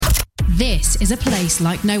This is a place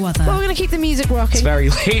like no other. Well, we're going to keep the music rocking. It's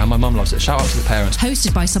very late and my mum loves it. Shout out to the parents.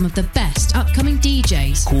 Hosted by some of the best upcoming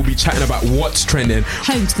DJs. We'll be chatting about what's trending.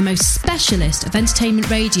 Home to the most specialist of entertainment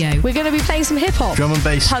radio. We're going to be playing some hip-hop, drum and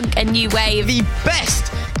bass, punk and new wave. The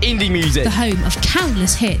best indie music. The home of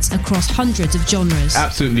countless hits across hundreds of genres.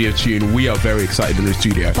 Absolutely a tune. We are very excited in the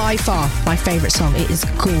studio. By far my favourite song. It is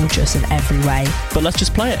gorgeous in every way. But let's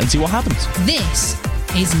just play it and see what happens. This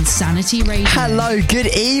is Insanity Radio. Hello, good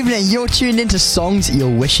evening. You're tuned into Songs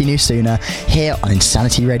You'll Wish You Knew Sooner here on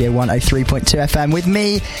Insanity Radio 103.2 FM with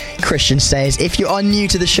me, Christian Sayers. If you are new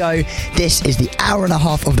to the show, this is the hour and a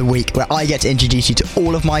half of the week where I get to introduce you to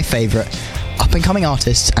all of my favourite up-and-coming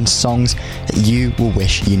artists and songs that you will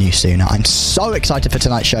wish you knew sooner. I'm so excited for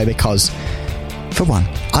tonight's show because, for one,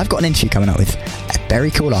 I've got an interview coming up with a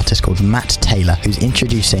very cool artist called Matt Taylor, who's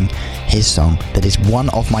introducing his song that is one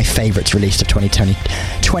of my favourites released of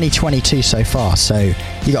 2022 so far. So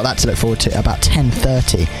you got that to look forward to about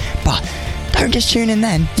 10:30. But don't just tune in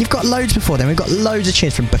then. You've got loads before then. We've got loads of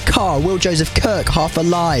tunes from Bakar, Will Joseph Kirk, Half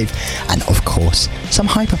Alive, and of course, some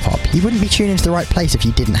hyperpop. You wouldn't be tuning into the right place if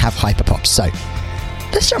you didn't have hyperpop. So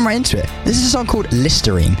let's jump right into it. This is a song called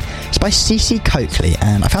Listerine. It's by Cece Coakley,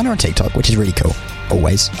 and I found her on TikTok, which is really cool.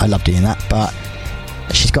 Always. I love doing that. But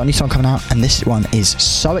she's got a new song coming out, and this one is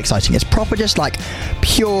so exciting. It's proper just like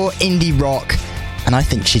pure indie rock, and I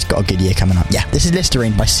think she's got a good year coming up. Yeah, this is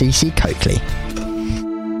Listerine by Cece Coakley.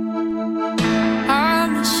 I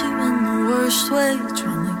miss you in the worst way,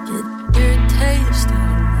 trying to get your taste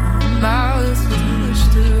out of my mouth with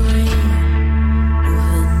Listerine. Go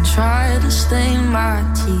ahead and try to stain my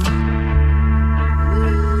teeth.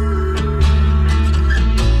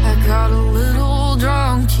 I got a little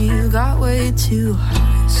drunk, you got way too high.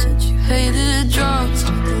 Said you hated drugs,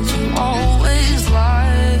 how did you always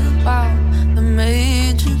lie about the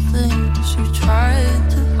major things you tried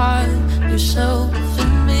to hide yourself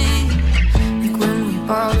and me? Like when we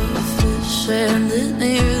bought a fish and it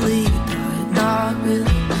nearly died. Not really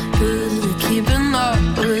good at keeping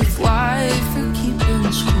up with life and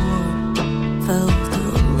keeping score. Felt a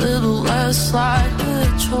little less like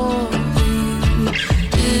a chore.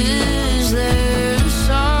 Is there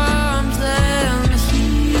something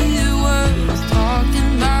here worth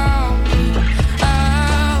talking about?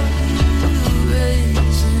 How you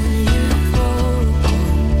raising your voice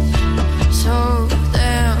so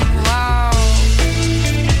damn loud?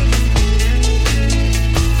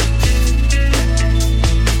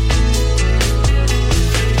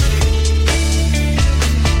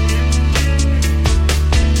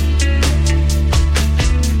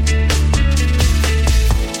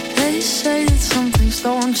 They say that some things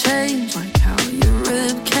don't change, like how your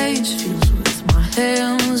rib cage feels with my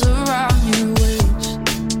hands around your waist.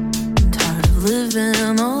 I'm tired of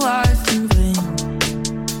living a life in vain.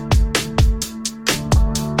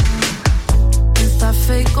 With that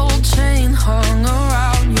fake old chain hung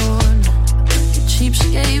around your neck, like a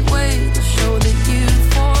cheapskate way to show that you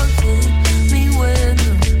forgive me when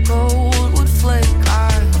the gold would flake.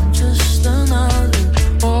 I'm just another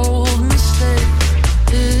old mistake.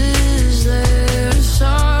 Is there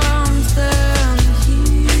something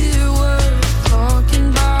here worth talking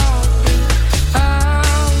about?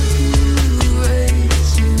 How you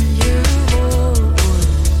raising your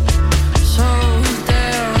voice so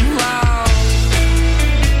damn loud?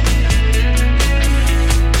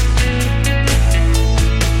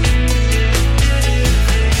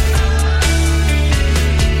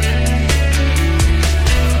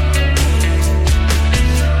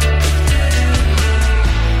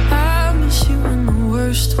 I miss you in the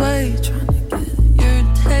worst way, trying to get your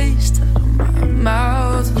taste out of my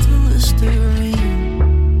mouth with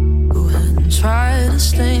Listerine. Go ahead and try to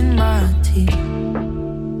stain my teeth.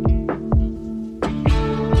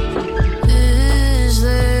 Is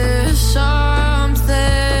there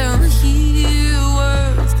something here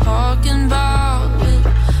worth talking about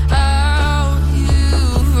without you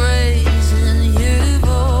raising your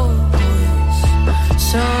voice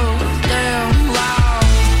so damn loud?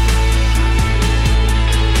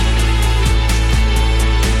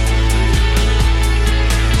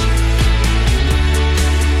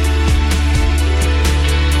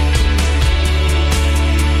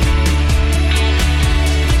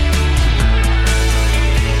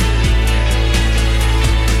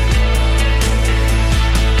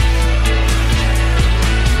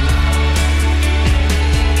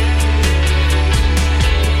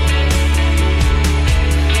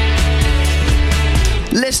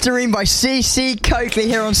 Listerine by Cece Coakley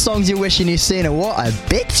here on Songs You Wish You Knew Sooner. What a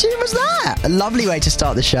big tune was that? A lovely way to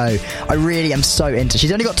start the show. I really am so into.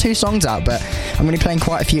 She's only got 2 songs out, but I'm going to be playing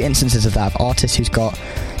quite a few instances of that, of artists who's got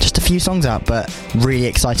just a few songs out, but really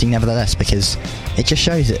exciting nevertheless, because it just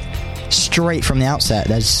shows it straight from the outset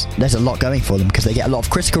there's a lot going for them, because they get a lot of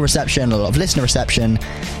critical reception, a lot of listener reception,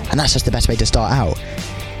 and that's just the best way to start out.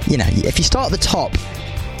 You know, if you start at the top,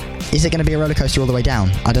 is it going to be a roller coaster all the way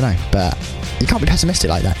down? I don't know, but you can't be pessimistic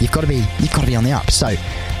like that. You've got to be on the up. So,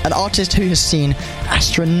 an artist who has seen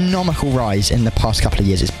astronomical rise in the past couple of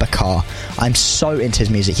years is Bakar. I'm so into his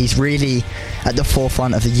music. He's really at the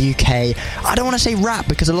forefront of the UK. I don't want to say rap,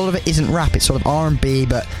 because a lot of it isn't rap. It's sort of R&B,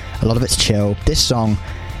 but a lot of it's chill. This song,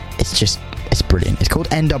 it's brilliant. It's called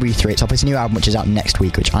NW3. It's off his new album, which is out next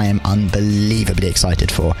week, which I am unbelievably excited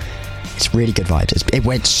for. It's really good vibes. It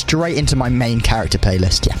went straight into my main character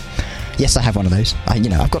playlist. Yeah. Yes, I have one of those.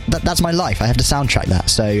 I've got that's my life. I have to soundtrack that.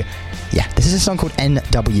 So, yeah, this is a song called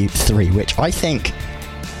NW3, which I think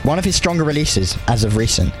one of his stronger releases as of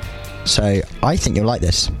recent. So I think you'll like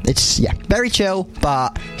this. It's, very chill,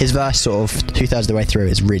 but his verse sort of 2/3 of the way through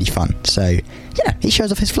is really fun. So, he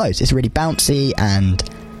shows off his flows. It's really bouncy, and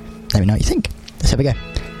let me know what you think. Let's have a go.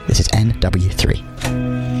 This is NW3.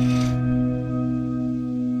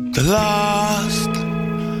 The last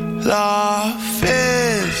laugh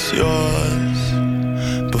is yours,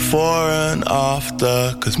 before and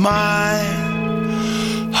after, 'cause my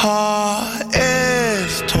heart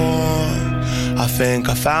is torn. I think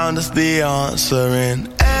I found us the answer in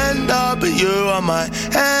NW. I might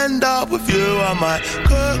end up with you. I might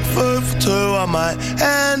cook food for two. I might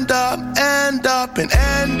end up in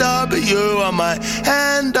NW. I might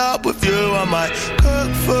end up with you. I might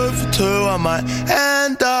cook food for two. I might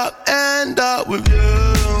end up with you.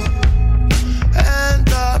 End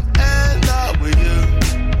up with you.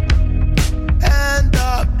 End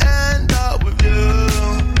up with you.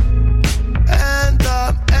 End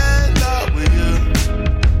up with you.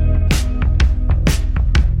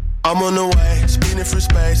 I'm on the way, speeding through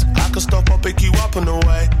space. I could stop or pick you up on the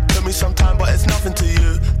way. Took me some time, but it's nothing to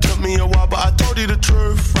you. Took me a while, but I told you the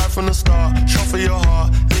truth right from the start. Shot for your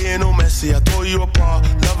heart, being all messy, I tore you apart.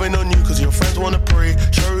 Loving on you, 'cause your friends wanna pre.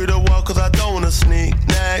 Show you the world, 'cause I don't wanna sneak.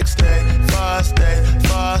 Next day,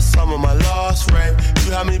 first summer, my last rape.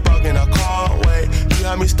 You had me bugging, I can't wait. You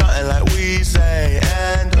had me stunting like we say.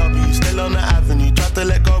 NW, still on the avenue. Tried to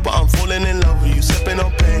let go, but I'm falling in love with you. Sipping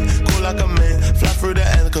on pain, cool like a mint. Fly through the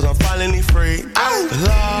end, 'cause I'm finally free. The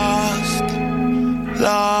last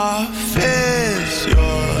laugh is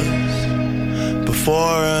yours,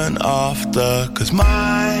 before and after, 'cause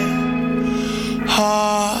my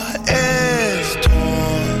heart is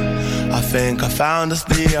torn. I think I found us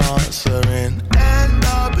the answer in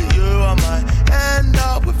NW. I might end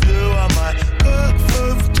up with you. I might cook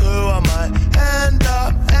food for two. I might end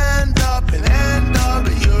up in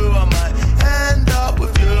NW. I might end up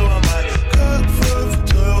with you. I might cook food for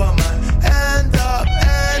two. I might end up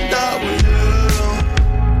with you.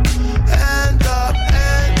 End up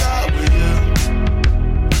with you.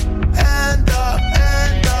 End up with you.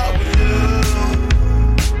 End up with you.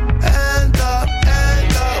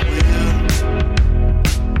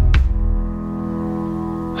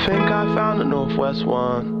 Think I found the Northwest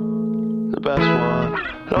one, the best one.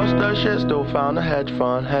 Lost that shit, still found the hedge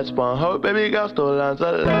fund, head spun. Hope baby girl still learns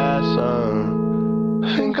a lesson.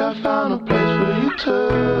 Think I found a place for you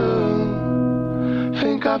too.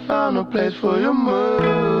 Think I found a place for your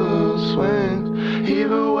mood swings.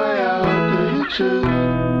 Either way, I hope that you choose.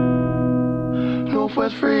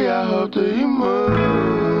 Northwest free, I hope that you move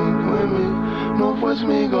with me. Northwest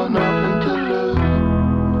me, got nothing to lose.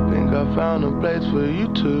 Think I found a place for you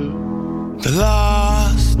too. The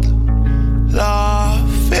last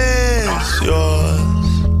laugh is yours,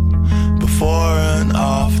 before and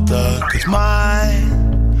after, 'cause my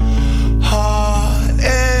heart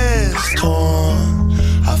is torn.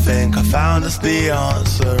 I think I found us the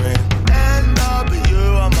answer in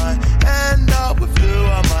NW. I might end up with you.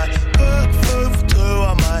 I might cook food for two.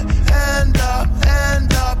 I might end up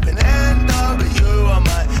in NW. I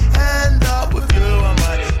might end up with you. I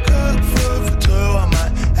might cook food for two. I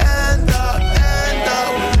might end up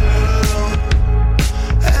with you.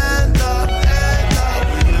 End up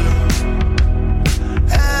with you.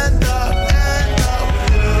 End up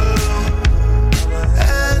with you. End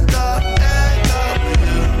up with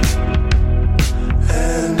you.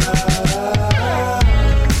 End up.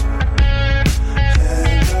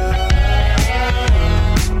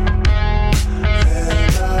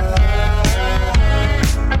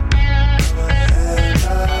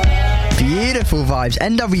 Beautiful vibes.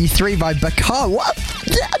 NW3 by Bakar. What?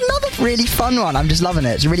 Another really fun one. I'm just loving it.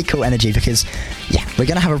 It's really cool energy because, we're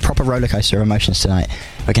going to have a proper roller coaster of emotions tonight.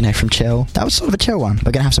 We're going to go from chill. That was sort of a chill one.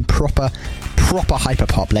 We're going to have some proper hyper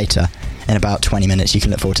pop later in about 20 minutes. You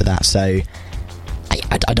can look forward to that. So,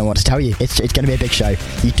 I don't know what to tell you. It's going to be a big show.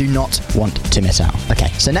 You do not want to miss out.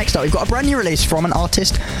 Okay, so next up, we've got a brand new release from an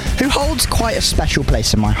artist who holds quite a special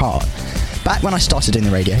place in my heart. Back when I started doing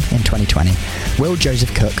the radio in 2020, Will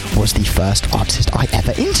Joseph Cook was the first artist I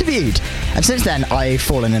ever interviewed. And since then, I've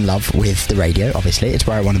fallen in love with the radio, obviously. It's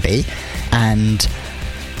where I want to be. And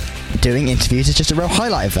doing interviews is just a real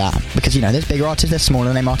highlight of that. Because, you know, there's bigger artists, there's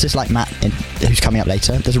smaller name artists like Matt, who's coming up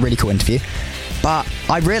later. There's a really cool interview. But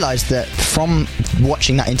I realised that from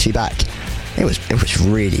watching that interview back, it was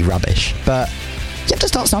really rubbish. But you have to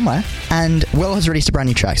start somewhere. And Will has released a brand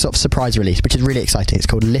new track, sort of surprise release, which is really exciting. It's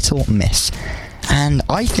called Little Miss. And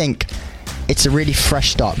I think it's a really fresh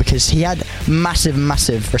start because he had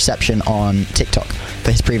massive reception on TikTok for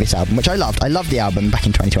his previous album, which I loved. I loved the album back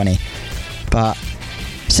in 2020. But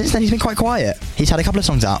since then, he's been quite quiet. He's had a couple of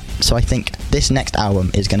songs out. So I think this next album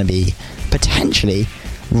is going to be potentially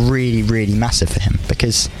really massive for him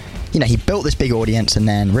because, you know, he built this big audience and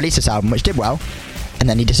then released this album which did well and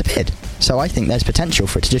then he disappeared. So I think there's potential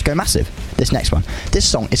for it to just go massive, this next one. This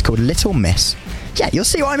song is called Little Miss. Yeah, you'll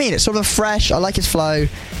see what I mean. It's sort of fresh. I like his flow.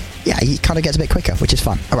 Yeah, he kind of gets a bit quicker, which is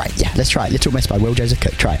fun. Alright, yeah, let's try it. Little Miss by Will Joseph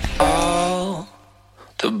Cook. Try it. All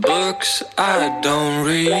the books I don't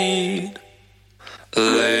read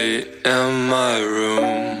lay in my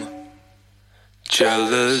room,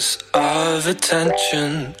 jealous of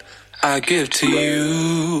attention I give to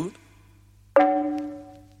you.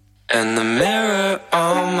 And the mirror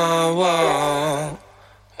on my wall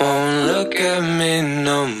won't look at me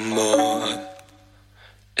no more.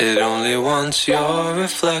 It only wants your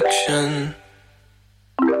reflection.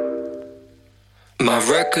 My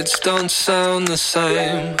records don't sound the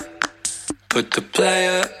same, but the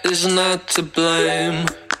player is not to blame.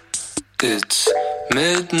 It's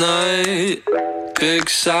midnight, big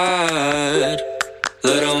side.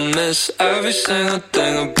 Little miss every single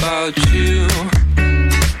thing about you.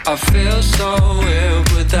 I feel so weird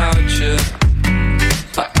without you,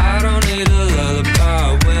 but I don't need a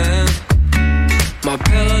lullaby when my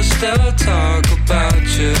pillows still talk about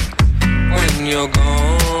you when you're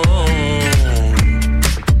gone.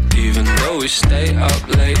 Even though we stay up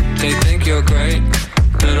late, they think you're great.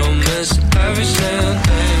 Little miss every single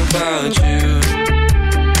thing about you.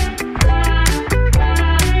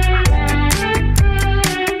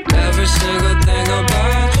 Every single thing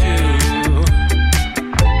about you.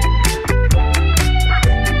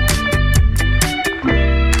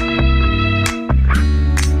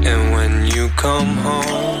 And when you come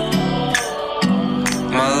home,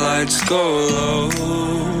 my lights go low.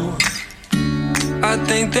 I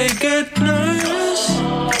think they get nervous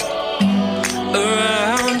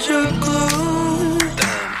around your glow.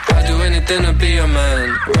 I'd do anything to be your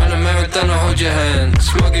man. Run a marathon or hold your hand.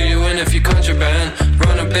 Smuggle you in if you contraband.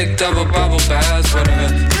 Run a big double bubble bath,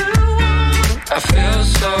 whatever. I feel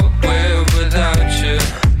so weird without you,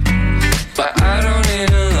 but I don't need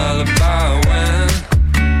a lullaby when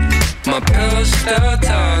my pillows still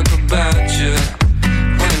talk about you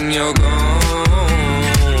when you're gone.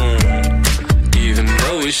 Even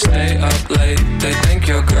though we stay up late, they think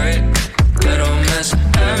you're great. Little miss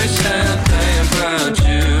every single thing about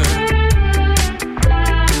you.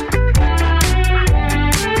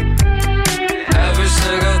 Every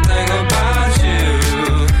single thing about you.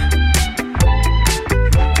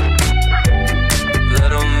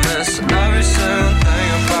 Little miss every single thing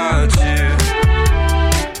about you.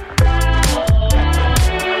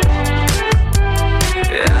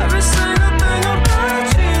 Every single thing about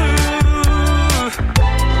you.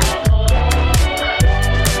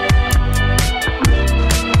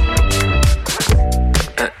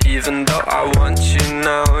 And even though I want you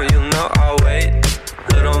now, you'll know I'll wait.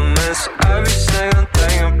 Little miss every single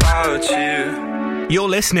thing about you. You're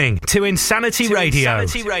listening to Insanity Radio.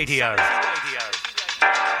 Insanity Radio.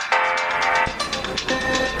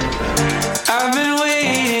 I've been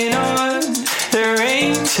waiting on the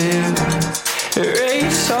rain to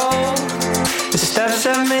erase all the steps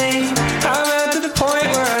I made. I'm at the point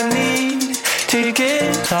where I need to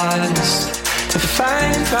get lost, to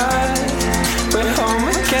find my way home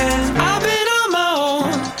again. I've been on my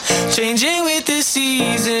own, changing with the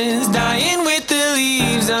seasons, dying with the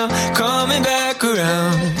leaves. I'm coming back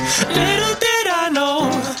around. Little did I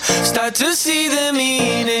know, start to see the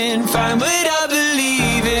meaning, find what I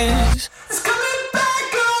believe in. It's coming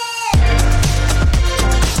back around.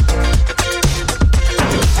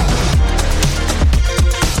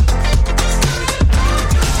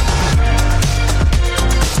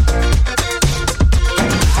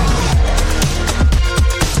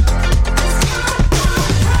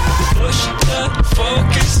 Push the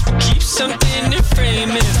focus, keep something in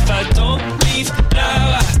frame. If I don't leave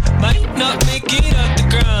now, I might not make it up the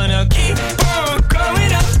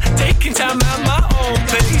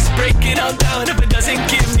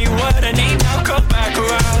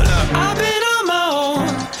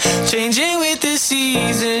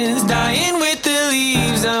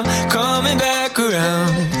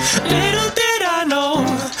Little did I know,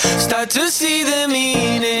 start to see the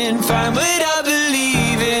meaning, find what I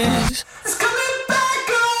believe in. It's coming back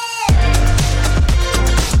on.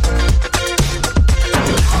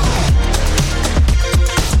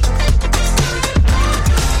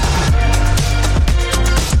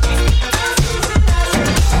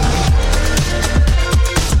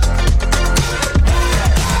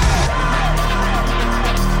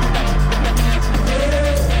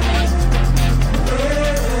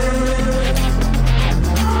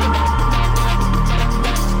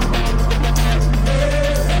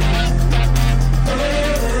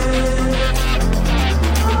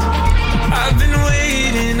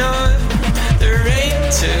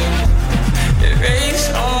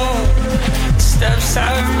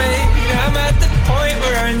 I've made, I'm at the point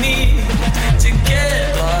where I need to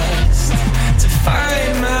get lost, to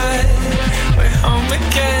find my way home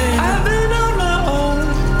again. I've been on my own,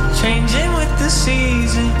 changing with the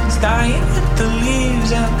seasons, dying with the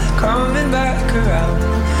leaves, I'm coming back around.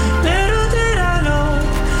 Little did I know,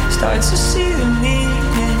 start to see the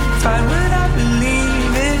meaning, find what I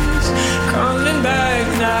believe is coming back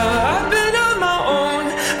now. I've been on my own,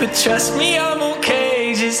 but trust me, I'm okay.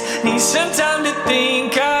 Just need some time to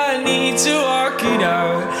think, I need to work it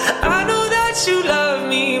out. I know that you love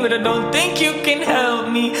me, but I don't think you can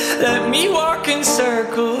help me. Let me walk in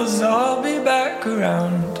circles, I'll be back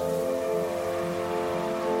around.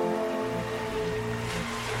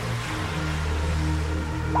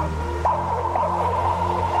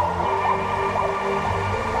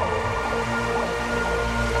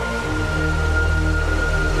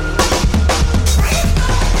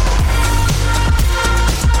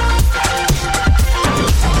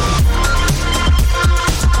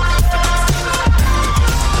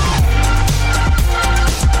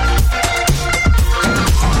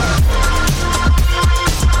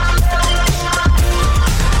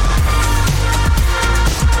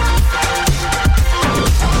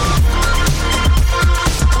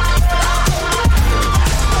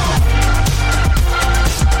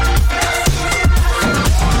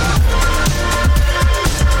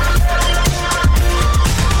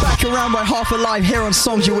 Alive here on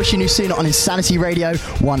Songs You Wish You Knew Sooner on Insanity Radio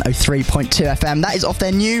 103.2 FM. That is off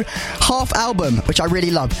their new Half album, which I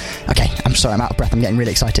really love. Okay, I'm sorry, I'm out of breath. I'm getting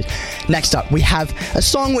really excited. Next up, we have a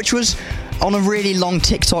song which was on a really long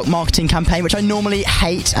TikTok marketing campaign, which I normally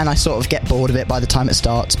hate, and I sort of get bored of it by the time it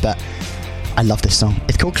starts, but I love this song.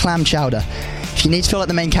 It's called Clam Chowder. If you need to feel like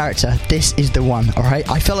the main character, this is the one, alright?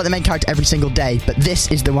 I feel like the main character every single day, but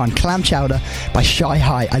this is the one. Clam Chowder by Shy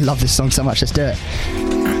High. I love this song so much. Let's do it.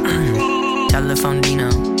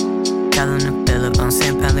 Telefondino, calling the bill up on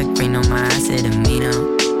San Pellegrino. My acid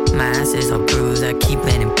amino, my ass is all bruised, I keep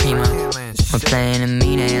it in primo. We're playing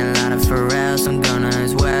Amine, a lot of Pharrell, some Gunna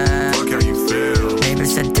as well. Fuck how you feel.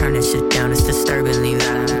 Neighbors said turn this shit down, it's disturbingly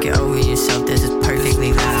loud. Get over yourself, this is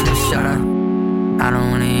perfectly loud. Just shut up, I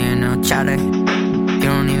don't wanna hear no chatter. You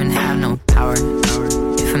don't even have no power.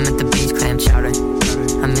 If I'm at the beach, clam chowder.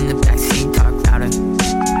 I'm in the backseat, talk louder.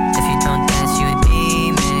 If you don't dance, you a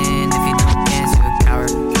demon. If you don't dance, you a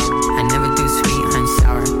coward. I never do sweet, I'm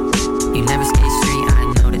sour. You never stay street,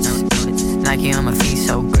 I notice. Nike on my feet,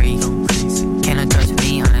 so green. Can't touch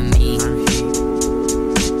me, I'm me.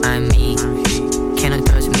 I'm me. Can't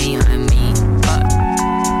touch me, I'm me.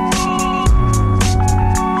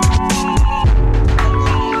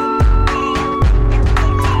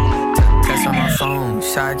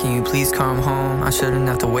 Sorry, can you please come home? I shouldn't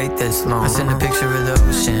have to wait this long. I sent a picture of the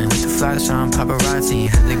ocean with the flash on paparazzi.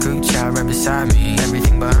 Had the group chat right beside me,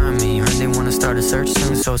 everything behind me. Heard they wanna start a search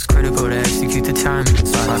soon, so it's critical to execute the timing.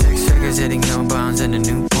 So I 6 figures hitting no bounds in a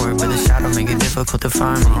Newport, but the shadow make it difficult to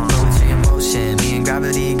find me. Poetry in motion, me and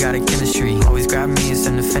gravity got a chemistry. Always grab me, it's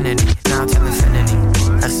an affinity. Now till infinity,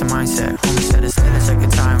 that's the mindset. Homie said it's lit, check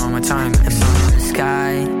the time on my time. The sun in the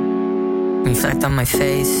sky, reflect on my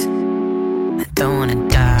face. I don't wanna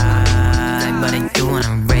die, but I do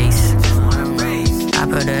wanna race. I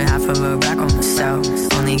put a half of a rack on myself.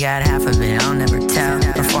 Only got half of it, I'll never tell.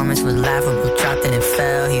 Performance was laughable, dropped and it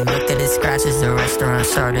fell. He looked at his scratches, the restaurant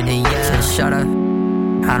started to yell. Said, shut up,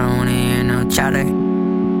 I don't wanna hear no chatter.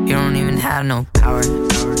 You don't even have no power.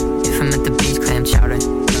 If I'm at the beach, clam chowder.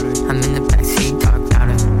 I'm in the backseat, talk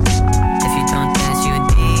louder. If you don't dance, you a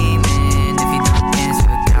demon. If you don't dance, you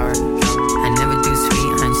a coward. I never do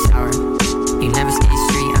sweet, I'm sour. You never stay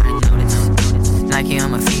street, I notice. Nike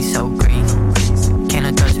on my feet, so green.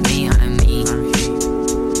 Can't touch me, I'm me.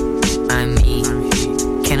 I'm me.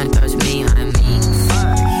 Can't touch me, I'm me.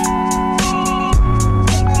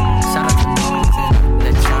 Shout out to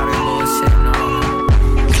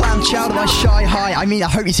Clam Chowder by Shy High. I mean, I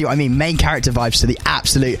hope hope you see what I mean. Main character vibes to the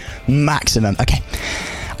absolute maximum. Okay.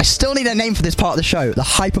 I still need a name for this part of the show. The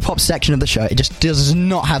hyperpop section of the show. It just does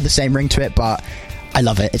not have the same ring to it, but I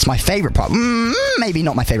love it. It's my favourite part. Maybe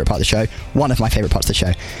not my favourite part of the show. One of my favourite parts of the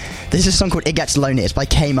show. This is a song called It Gets Lonely. It's by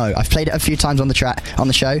K-Mo. I've played it a few times on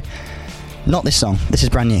the show. Not this song. This is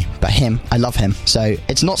brand new. But him, I love him. So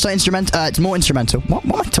it's not so instrumental. It's more instrumental. What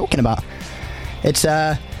am I talking about? It's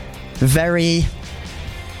very...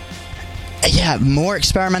 yeah, more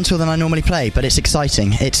experimental than I normally play, but it's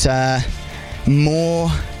exciting. It's more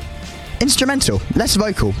instrumental, less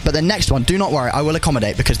vocal. But the next one, do not worry, I will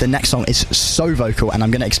accommodate, because the next song is so vocal, and I'm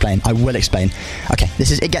going to explain. I will explain. Okay, this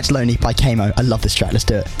is It Gets Lonely by K-Mo. I love this track. Let's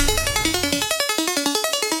do it.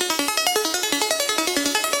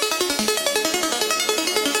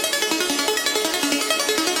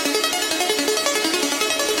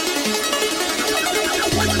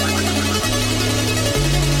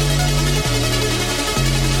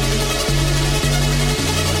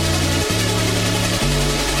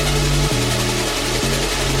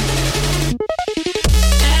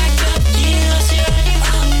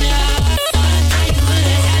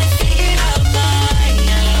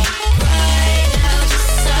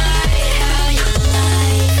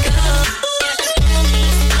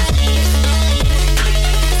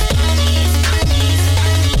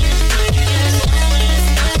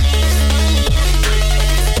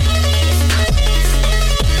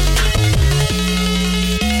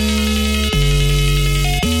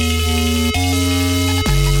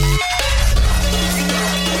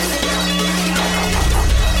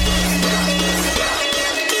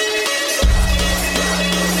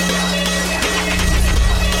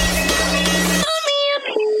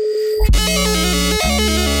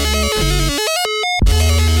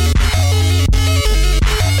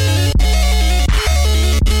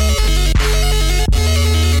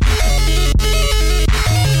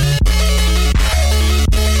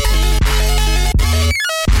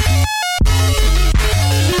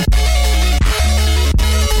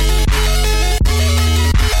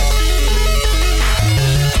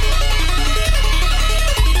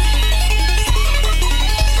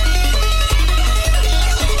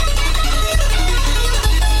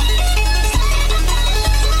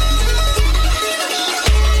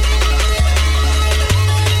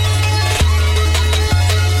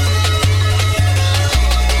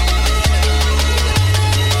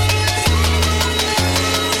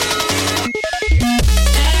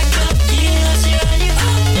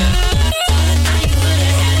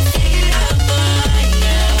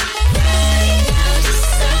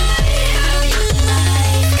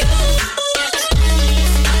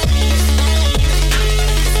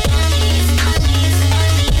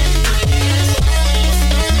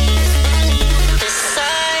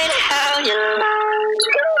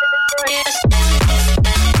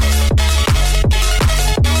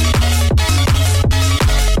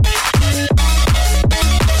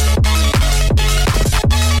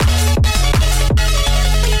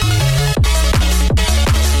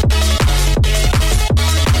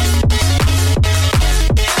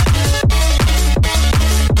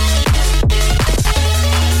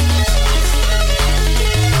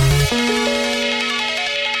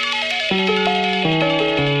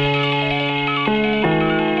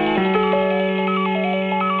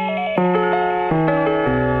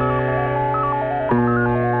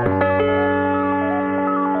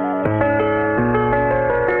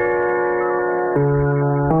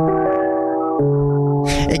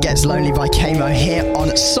 Gets Lonely by K-Mo here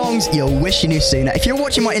on Songs You'll Wish You Knew Sooner. If you're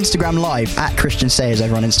watching my Instagram live, at Christian Sayers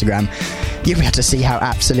over on Instagram, you'll be able to see how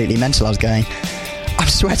absolutely mental I was going. I'm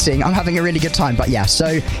sweating, I'm having a really good time. But yeah, so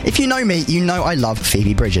if you know me, you know I love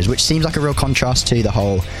Phoebe Bridgers, which seems like a real contrast to the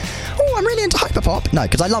whole, oh, I'm really into hyperpop. No,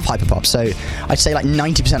 because I love hyperpop, so I'd say like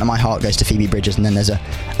 90% of my heart goes to Phoebe Bridgers, and then there's a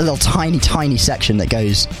little tiny section that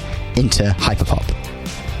goes into hyperpop.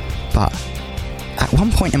 But at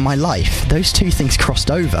one point in my life, those two things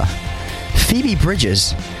crossed over. Phoebe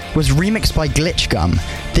Bridgers was remixed by Glitch Gum.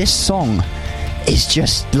 This song is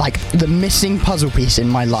just like the missing puzzle piece in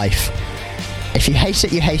my life. If you hate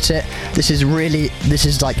it, you hate it. This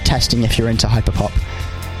is like testing if you're into hyperpop.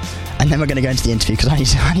 And then we're going to go into the interview because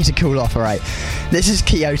I need to cool off, alright. This is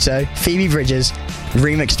Kyoto, Phoebe Bridgers,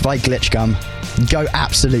 remixed by Glitch Gum. Go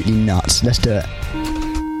absolutely nuts. Let's do it.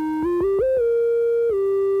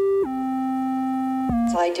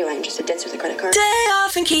 That's all I do. I'm just a ditz with a credit card. Day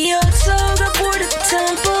off in Kyoto, got bored at the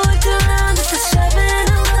temple, looked around at the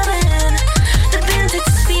 7-Eleven. The band took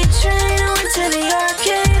the speed train, I went to the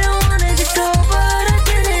arcade. I wanted to go, but I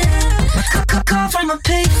didn't. Call from a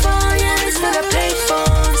payphone, yeah, they still got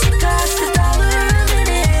payphones. It cost $1 a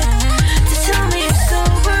minute to tell me it's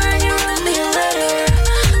over.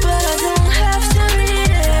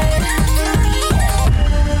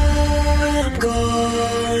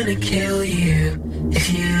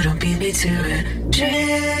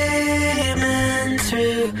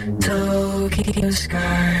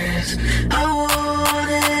 scars. I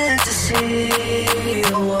wanted to see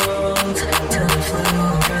the world till I flew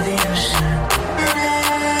over the ocean,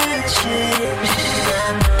 and it changed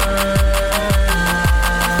my mind.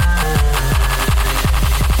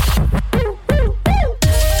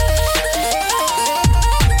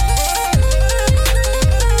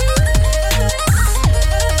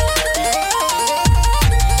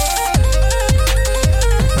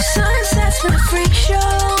 Sunsets for the freak show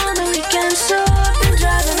on the weekend, so I've been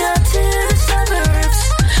driving out to the suburbs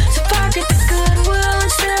to park at the Goodwill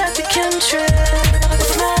instead of the chemtrail.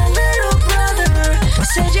 With my little brother, he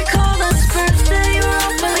said you called on his birthday, you were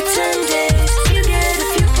off for like 10 days. You get a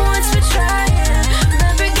few points for trying.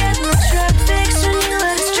 Remember getting the truck fixed when you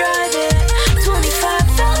let us drive it.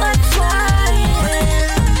 25 felt like flying.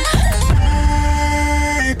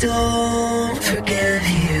 I don't forgive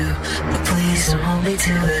you, but please don't hold me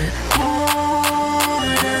to it.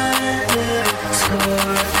 Born under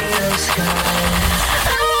Scorpio skies. I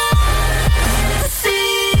want to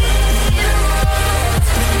see the world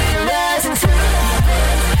rising to life.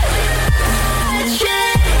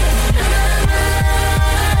 Change my mind.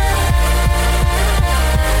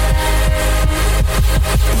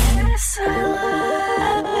 Yes, I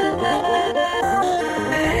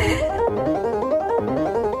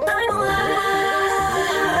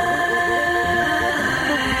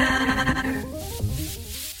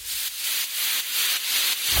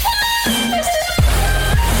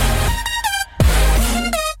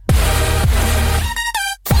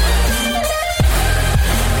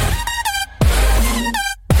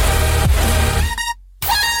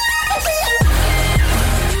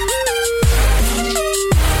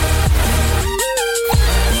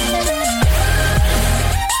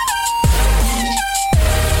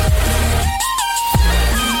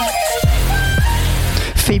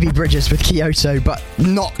Phoebe Bridgers with Kyoto, but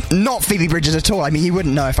not Phoebe Bridgers at all. I mean, you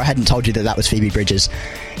wouldn't know if I hadn't told you that was Phoebe Bridgers.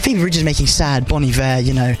 Phoebe Bridgers making sad Bon Iver,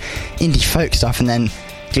 you know, indie folk stuff, and then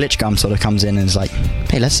Glitch Gum sort of comes in and is like,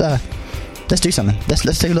 hey, let's do something.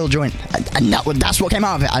 Let's take a little joint, and that's what came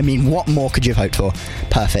out of it. I mean, what more could you have hoped for?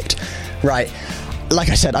 Perfect. Right. Like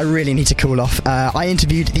I said, I really need to cool off. I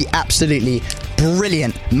interviewed the absolutely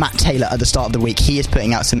brilliant Matt Taylor at the start of the week. He is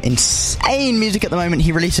putting out some insane music at the moment.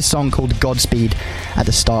 He released a song called Godspeed at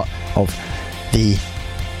the start of the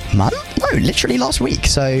month? No, literally last week.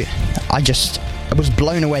 So I was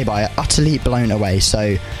blown away by it, utterly blown away. So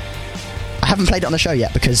I haven't played it on the show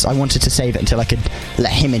yet because I wanted to save it until I could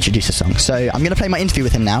let him introduce the song. So I'm going to play my interview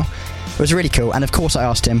with him now. It was really cool. And of course I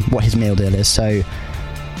asked him what his meal deal is. So,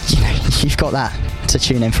 you know, you've got that to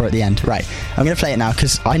tune in for at the end. Right, I'm going to play it now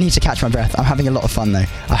because I need to catch my breath. I'm having a lot of fun though.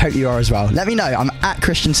 I hope you are as well. Let me know. I'm at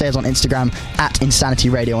Christian Sayers on Instagram, at Insanity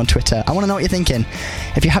Radio on Twitter. I want to know what you're thinking.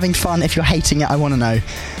 If you're having fun, if you're hating it, I want to know.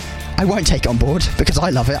 I won't take it on board because I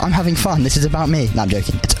love it. I'm having fun. This is about me. No, I'm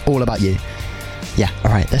joking. It's all about you. Yeah,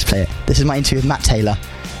 alright, let's play it. This is my interview with Matt Taylor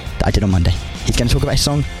that I did on Monday. He's going to talk about his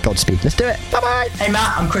song, Godspeed. Let's do it. Bye-bye. Hey,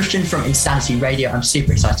 Matt, I'm Christian from Insanity Radio. I'm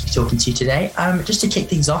super excited to be talking to you today. Just to kick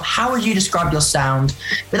things off, how would you describe your sound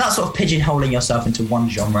without sort of pigeonholing yourself into one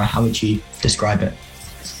genre? How would you describe it?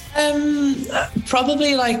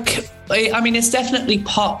 Probably like, I mean, it's definitely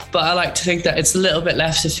pop, but I like to think that it's a little bit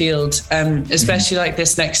left of field. Especially like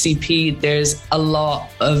this next EP, there's a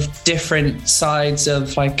lot of different sides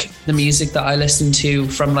of like the music that I listen to,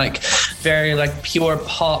 from like very like pure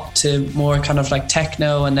pop to more kind of like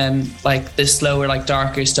techno, and then like the slower, like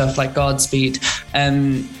darker stuff like Godspeed.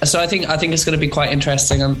 So I think it's going to be quite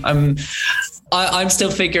interesting. I'm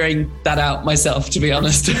still figuring that out myself, to be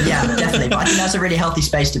honest. Yeah, definitely. But I think that's a really healthy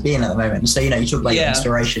space to be in at the moment. So, you know, you talk about your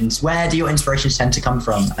inspirations. Where do your inspirations tend to come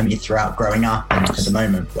from? I mean, throughout growing up and at the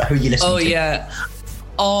moment, who are you listening to? Oh, yeah.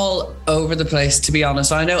 All over the place, to be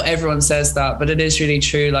honest. I know everyone says that, but it is really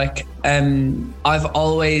true. Like, I've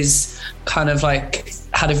always kind of like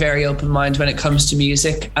had a very open mind when it comes to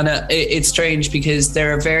music, and it's strange because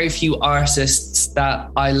there are very few artists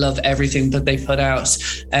that I love everything that they put out.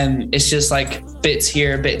 It's just like bits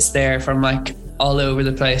here, bits there from like all over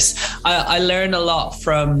the place. I learn a lot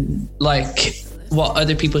from like what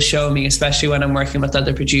other people show me, especially when I'm working with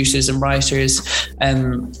other producers and writers,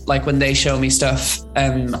 like when they show me stuff,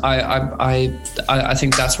 I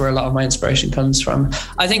think that's where a lot of my inspiration comes from.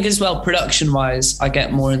 I think as well, production wise, I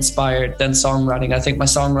get more inspired than songwriting. I think my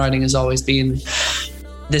songwriting has always been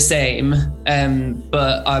the same,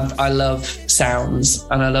 but I love sounds,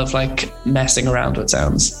 and I love like messing around with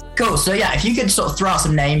sounds. Cool. So yeah, if you could sort of throw out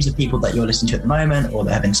some names of people that you're listening to at the moment or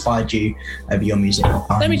that have inspired you over your music.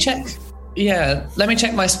 Let me check. Yeah, let me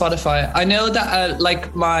check my Spotify. I know that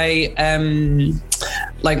like my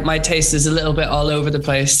taste is a little bit all over the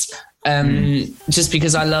place. Just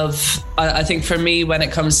because I think for me, when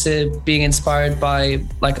it comes to being inspired by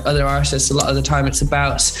like other artists, a lot of the time it's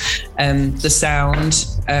about the sound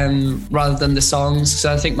rather than the songs.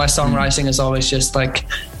 So I think my songwriting is always just like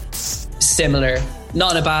similar,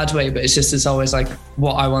 not in a bad way, but it's always like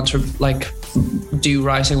what I want to like do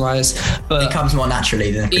writing wise. But it comes more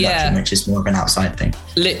naturally than the production, which is more of an outside thing.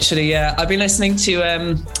 Literally, yeah. I've been listening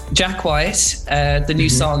to Jack White. The new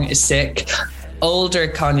song is sick. Older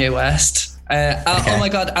Kanye West. Oh my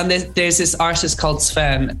god! And there's this artist called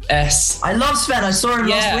Sven S. I love Sven. I saw him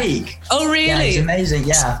last week. Oh really? Yeah, he's amazing.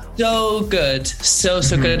 Yeah, so good, so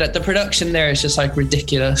good. The production there is just like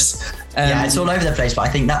ridiculous. Yeah, it's all over the place. But I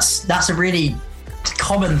think that's a really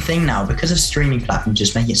common thing now because of streaming platforms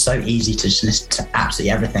just making it so easy to just listen to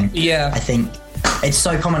absolutely everything. Yeah, I think it's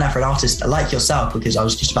so common now for an artist like yourself, because I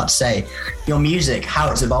was just about to say your music,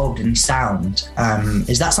 how it's evolved in sound.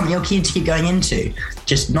 Is that something you're keen to keep going into?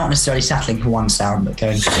 Just not necessarily settling for one sound, but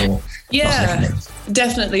going for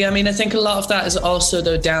definitely. I mean, I think a lot of that is also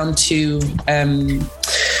though down to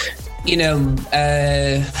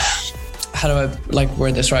how do I like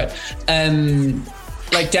word this right?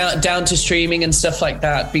 Like down to streaming and stuff like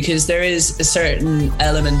that, because there is a certain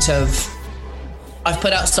element of I've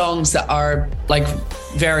put out songs that are like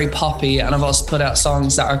very poppy, and I've also put out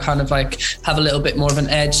songs that are kind of like have a little bit more of an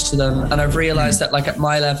edge to them. And I've realized that like at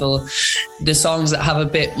my level, the songs that have a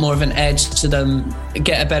bit more of an edge to them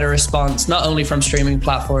get a better response, not only from streaming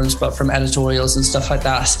platforms, but from editorials and stuff like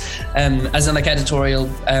that. As in like editorial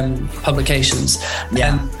publications.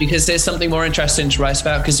 Because there's something more interesting to write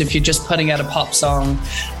about, because if you're just putting out a pop song,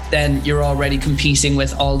 then you're already competing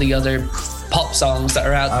with all the other pop songs that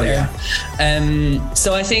are out there.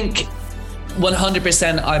 So I think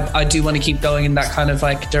 100% I do want to keep going in that kind of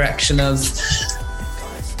like direction of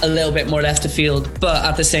a little bit more left of field, but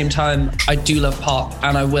at the same time I do love pop,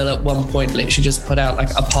 and I will at one point literally just put out like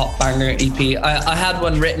a pop banger EP. I had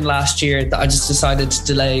one written last year that I just decided to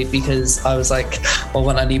delay because I was like, well,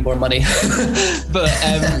 one, I need more money but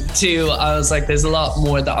two, I was like, there's a lot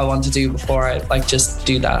more that I want to do before I like just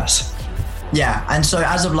do that. Yeah, and so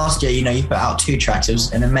as of last year, you know, you put out 2 tracks. It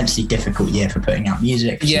was an immensely difficult year for putting out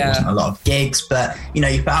music. There wasn't a lot of gigs, but you know,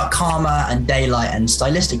 you put out Karma and Daylight, and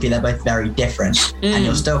stylistically they're both very different, and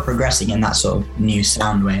you're still progressing in that sort of new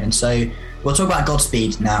sound way. And so we'll talk about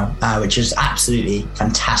Godspeed now, which is absolutely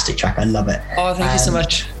fantastic track. I love it. Oh, thank you so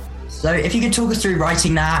much. So if you could talk us through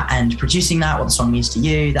writing that and producing that, what the song means to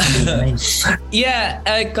you, that'd be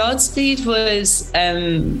amazing. Godspeed was...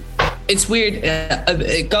 it's weird.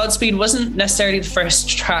 Godspeed wasn't necessarily the first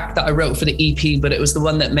track that I wrote for the EP, but it was the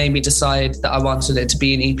one that made me decide that I wanted it to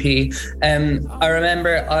be an EP. I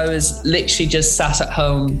remember I was literally just sat at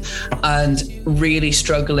home and really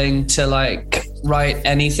struggling to like write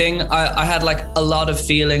anything. I had like a lot of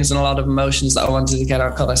feelings and a lot of emotions that I wanted to get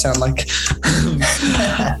out. God, I sound like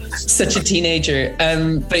such a teenager.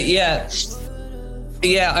 But yeah,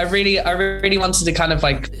 I really wanted to kind of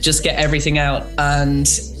like just get everything out. And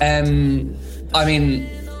I mean,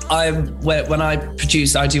 when I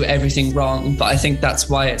produce, I do everything wrong, but I think that's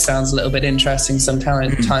why it sounds a little bit interesting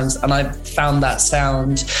sometimes. And I found that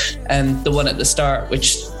sound, the one at the start,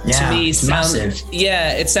 which to me sounds massive.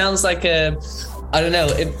 Yeah, it sounds like I don't know.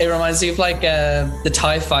 It reminds me of like the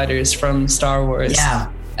TIE fighters from Star Wars.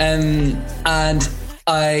 Yeah. And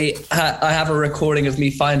I have a recording of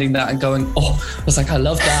me finding that and going, I was like, I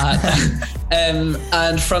love that.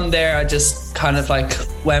 And from there, I just kind of like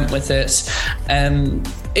went with it.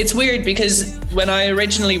 It's weird because when I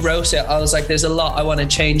originally wrote it, I was like, there's a lot I want to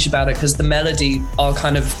change about it, because the melody all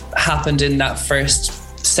kind of happened in that first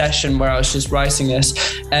session where I was just writing it.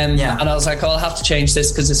 And I was like, I'll have to change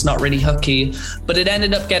this because it's not really hooky. But it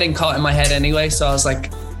ended up getting caught in my head anyway. So I was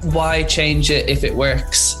like, why change it if it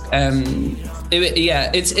works?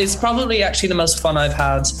 It's probably actually the most fun I've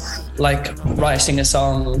had, like writing a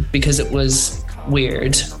song, because it was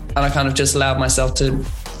weird and I kind of just allowed myself to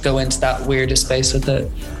go into that weirder space with it.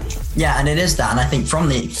 Yeah, and it is that, and I think from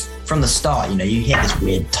the start, you know, you hear this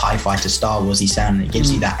weird TIE Fighter Star Warsy sound, and it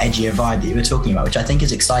gives you that edgier vibe that you were talking about, which I think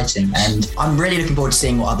is exciting. And I'm really looking forward to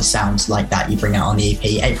seeing what other sounds like that you bring out on the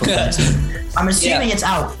EP, April 13th. I'm assuming it's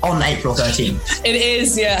out on April 13th. It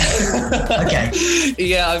is, yeah. Okay.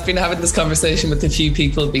 Yeah, I've been having this conversation with a few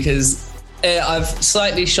people because I've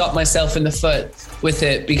slightly shot myself in the foot with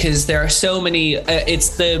it, because there are so many,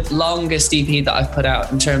 it's the longest EP that I've put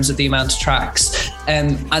out in terms of the amount of tracks,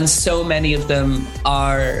 and so many of them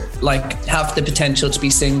are like have the potential to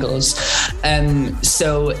be singles,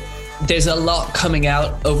 so there's a lot coming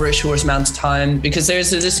out over a short amount of time, because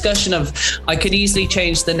there's a discussion of I could easily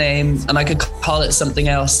change the name and I could call it something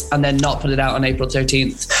else and then not put it out on April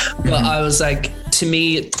 13th. But I was like, to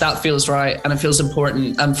me, that feels right and it feels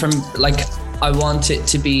important. And from like, I want it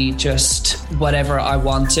to be just whatever I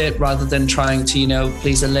want it, rather than trying to, you know,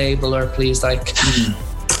 please a label or please like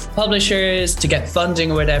publishers to get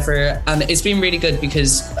funding or whatever. And it's been really good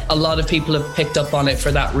because a lot of people have picked up on it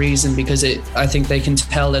for that reason, because I think they can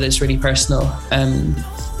tell that it's really personal,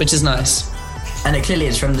 which is nice. And it clearly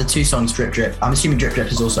is from the 2 songs, Drip Drip. I'm assuming Drip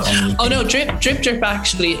Drip is also on the EP. Oh no, Drip Drip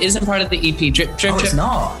actually isn't part of the EP. Drip Drip. It's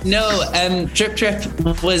not? No, Drip Drip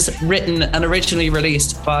was written and originally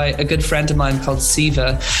released by a good friend of mine called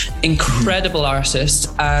Siva, incredible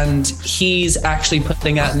artist, and he's actually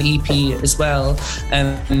putting out an EP as well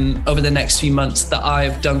over the next few months that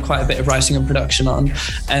I've done quite a bit of writing and production on.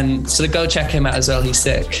 And so go check him out as well, he's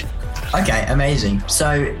sick. Okay, amazing.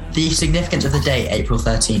 So the significance of the date, April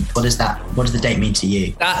 13th, what is that? What does the date mean to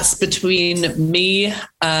you? That's between me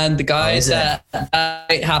and the guys that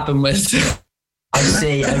it happened with. I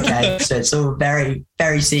see. Okay. So it's all very,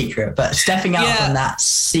 very secret, but stepping out from that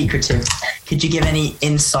secretive, could you give any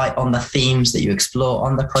insight on the themes that you explore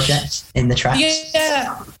on the project in the tracks?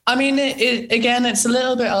 Yeah. I mean, again, it's a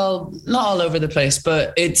little bit not all over the place,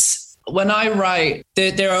 but it's, when I write,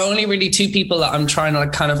 there are only really 2 people that I'm trying to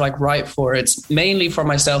kind of like write for. It's mainly for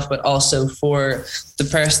myself, but also for the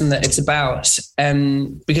person that it's about.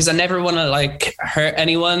 Because I never want to like hurt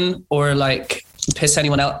anyone or like piss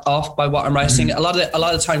anyone off by what I'm writing. A lot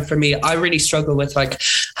of time for me, I really struggle with like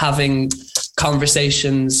having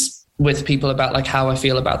conversations with people about like how I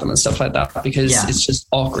feel about them and stuff like that, because it's just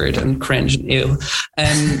awkward and cringe and ew.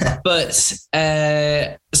 But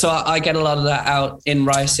so I get a lot of that out in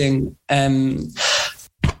writing. And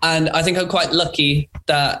I think I'm quite lucky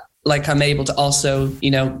that like I'm able to also, you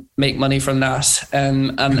know, make money from that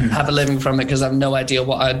and have a living from it, because I have no idea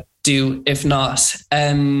what I'd do if not.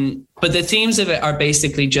 But the themes of it are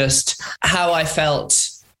basically just how I felt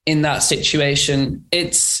in that situation.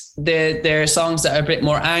 There are songs that are a bit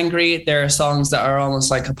more angry. There are songs that are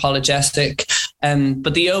almost like apologetic.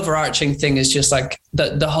 But the overarching thing is just like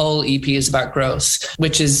the whole EP is about growth,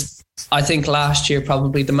 which is, I think last year,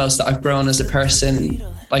 probably the most that I've grown as a person,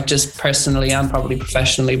 like just personally and probably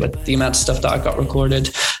professionally, with the amount of stuff that I got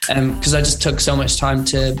recorded. Because I just took so much time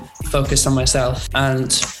to focus on myself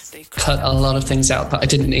and cut a lot of things out that I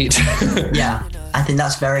didn't need. Yeah, I think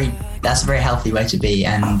that's a very healthy way to be.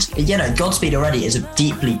 And, you know, Godspeed already is a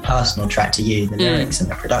deeply personal track to you, the lyrics and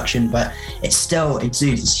the production, but it still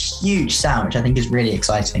exudes this huge sound, which I think is really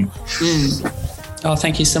exciting. Oh,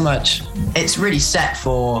 thank you so much. It's really set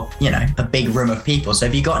for, you know, a big room of people. So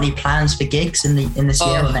have you got any plans for gigs in this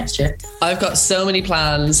year or next year? I've got so many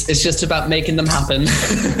plans. It's just about making them happen.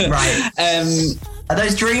 Right. Are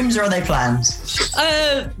those dreams or are they plans?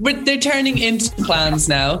 They're turning into plans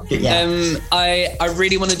now. Yeah. I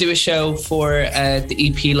really want to do a show for the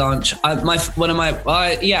EP launch. I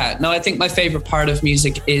think my favorite part of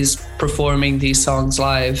music is performing these songs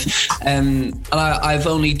live. And I've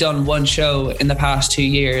only done one show in the past 2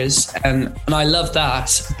 years, and I love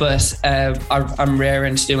that. But I'm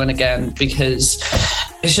raring to do one again, because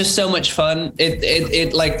it's just so much fun.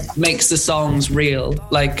 It like makes the songs real.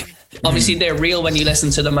 Like, obviously they're real when you listen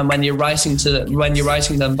to them and when you're writing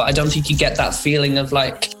them, but I don't think you get that feeling of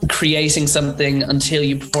like creating something until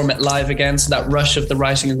you perform it live again. So that rush of the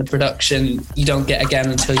writing and the production you don't get again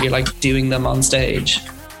until you're like doing them on stage.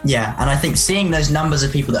 Yeah, and I think seeing those numbers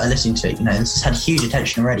of people that are listening to it, you know, this has had huge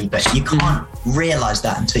attention already, but you can't realise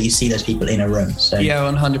that until you see those people in a room. So yeah,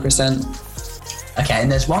 100%. Okay,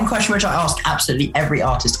 and there's one question which I ask absolutely every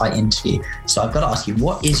artist I interview. So I've got to ask you,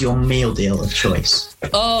 what is your meal deal of choice?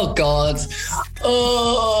 Oh, God.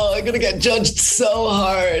 Oh, I'm going to get judged so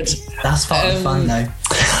hard. That's part of fun, though.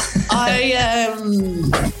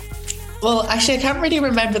 Well, actually, I can't really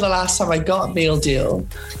remember the last time I got a meal deal.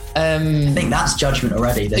 I think that's judgment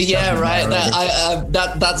already. Yeah, right.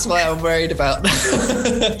 That's why I'm worried about.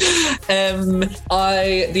 The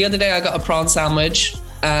other day I got a prawn sandwich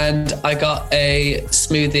and I got a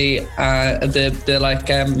smoothie, the like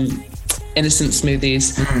innocent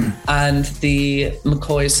smoothies, and the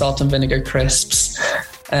McCoy's salt and vinegar crisps.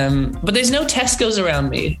 But there's no Tesco's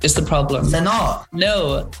around me, is the problem. They're not?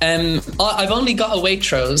 No. I've only got a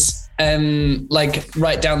Waitrose, like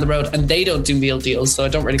right down the road, and they don't do meal deals, so I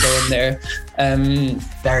don't really go in there.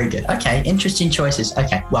 Very good. Okay, interesting choices.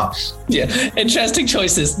 Okay, well. Yeah, interesting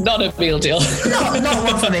choices, not a meal deal. not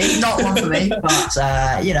one for me, but,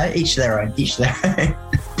 you know, each their own.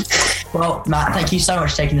 Well, Matt, thank you so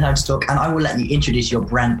much for taking the time to talk, and I will let you introduce your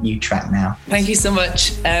brand new track now. Thank you so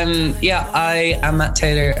much. I am Matt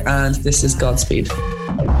Taylor, and this is Godspeed.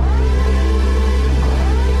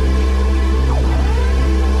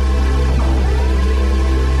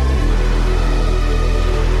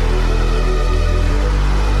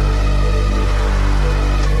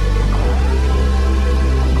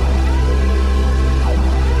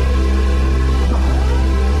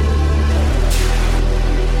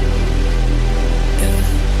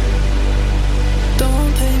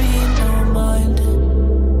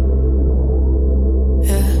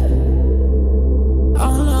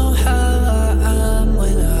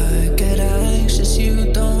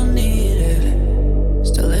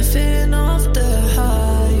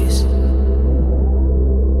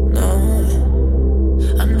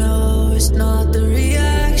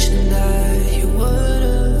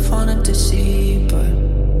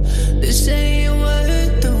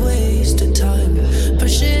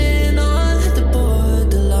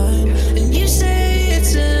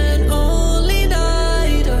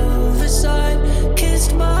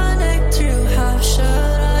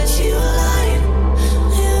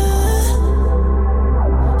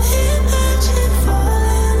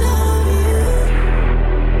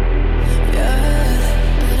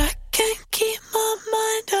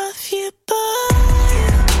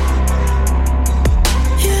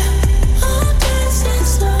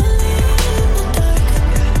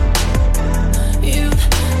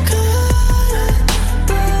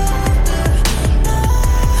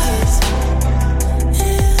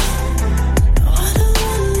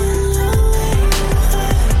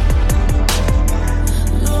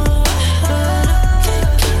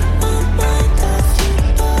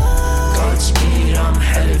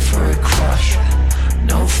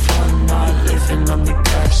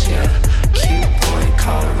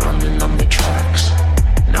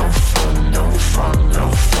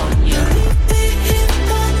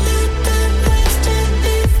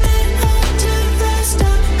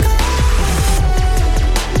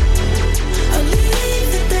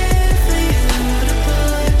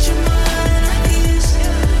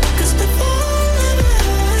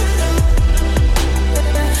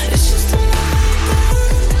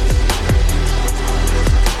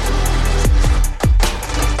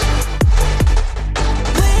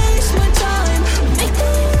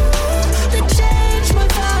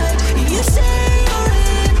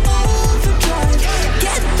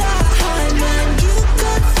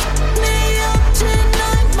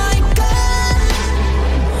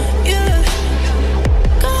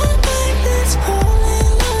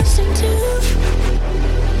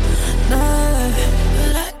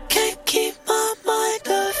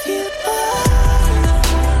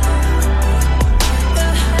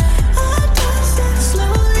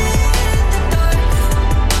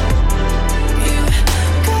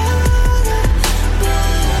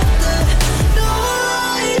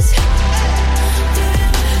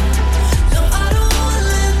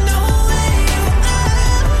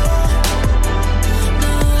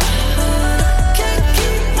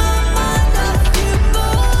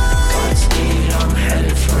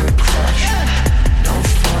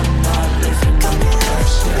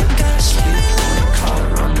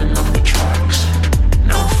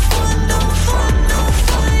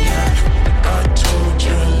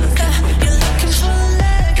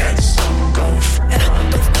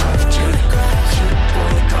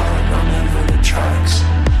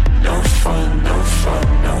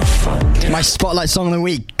 My Spotlight Song of the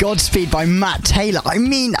Week, Godspeed by Matt Taylor. I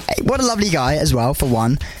mean, what a lovely guy as well, for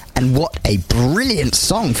one, and what a brilliant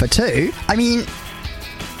song for two. I mean,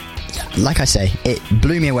 like I say, it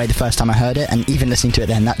blew me away the first time I heard it, and even listening to it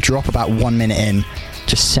then, that drop about 1 minute in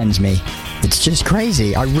just sends me. It's just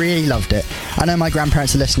crazy. I really loved it. I know my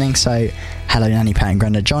grandparents are listening, so hello, Nanny Pat and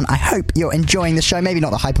Grandad John. I hope you're enjoying the show. Maybe not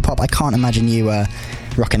the hyperpop. I can't imagine you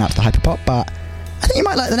rocking out to the hyperpop, but I think you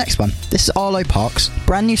might like the next one. This is Arlo Parks'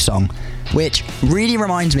 brand new song, which really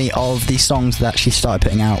reminds me of the songs that she started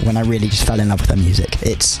putting out when I really just fell in love with her music.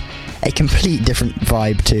 It's a complete different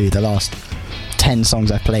vibe to the last 10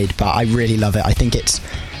 songs I've played, but I really love it. I think it's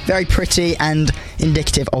very pretty and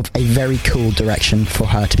indicative of a very cool direction for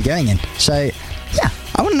her to be going in. So, yeah,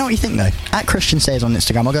 I want to know what you think, though. At Christian Sayers on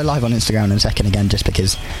Instagram. I'll go live on Instagram in a second again, just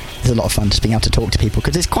because it's a lot of fun just being able to talk to people,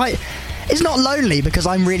 because it's not lonely, because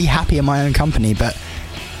I'm really happy in my own company, but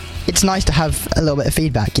it's nice to have a little bit of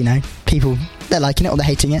feedback, you know. People, they're liking it or they're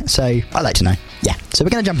hating it, so I like to know. Yeah, so we're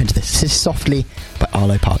going to jump into this. This is Softly by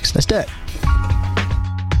Arlo Parks. Let's do it.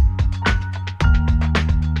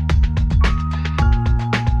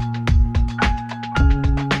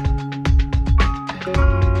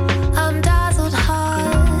 I'm dazzled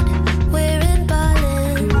hard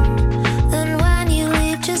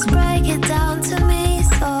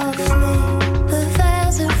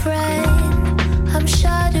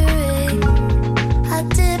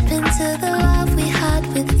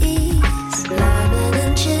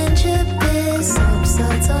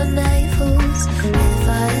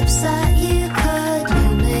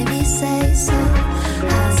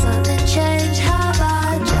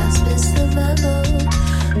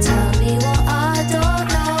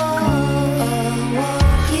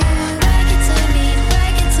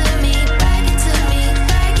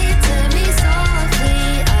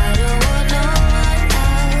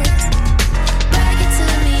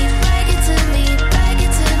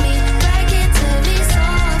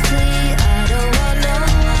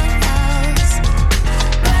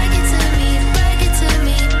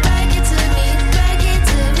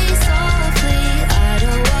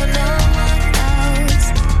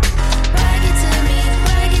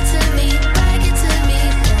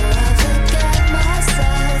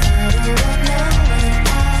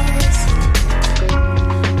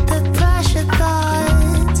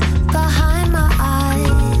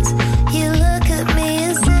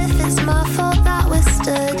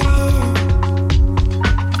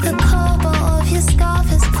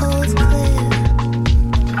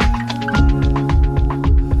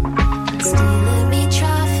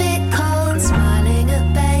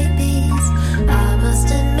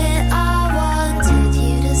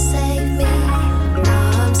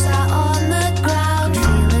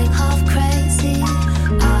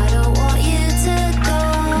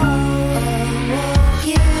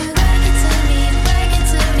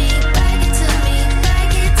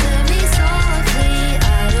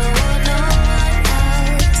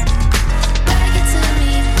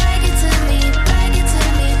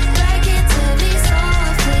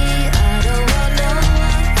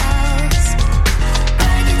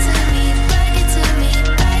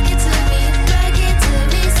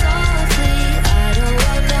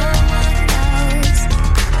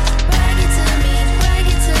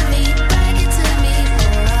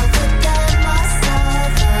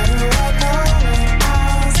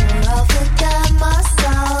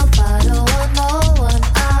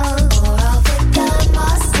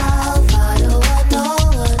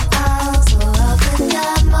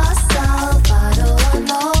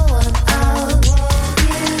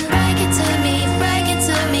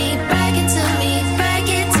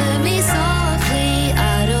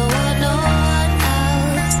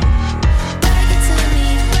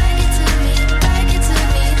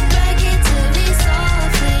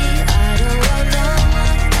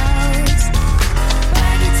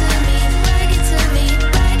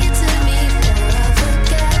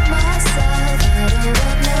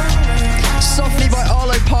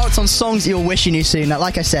on Songs You'll Wish You Knew Sooner.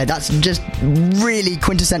 Like I said, that's just really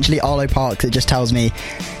quintessentially Arlo Parks. It just tells me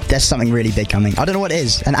there's something really big coming. I don't know what it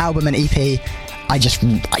is. An album, an EP. I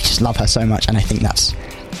just love her so much, and I think that's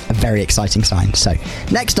a very exciting sign. So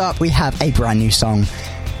next up, we have a brand new song.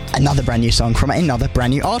 Another brand new song from another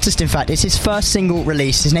brand new artist. In fact, it's his first single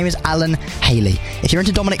release. His name is Alan Haley. If you're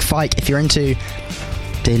into Dominic Fike, if you're into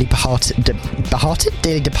Dearly Departed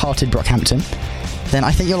Brockhampton, then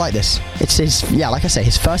I think you'll like this. It's his, like I say,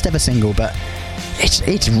 his first ever single, but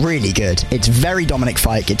it's really good. It's very Dominic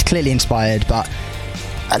Fike. It's clearly inspired, but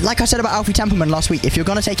like I said about Alfie Templeman last week, if you're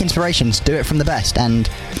going to take inspirations, do it from the best, and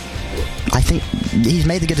I think he's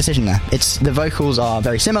made the good decision there. The vocals are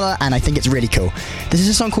very similar, and I think it's really cool. This is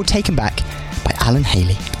a song called Taken Back by Alan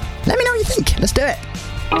Haley. Let me know what you think. Let's do it.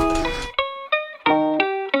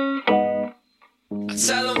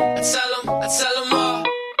 I tell 'em all.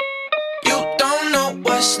 You don't know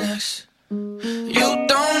what's next. You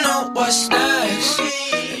don't know what's next.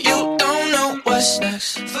 You don't know what's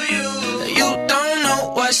next. For you. You don't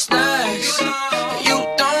know what's next. You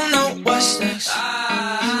don't know what's next.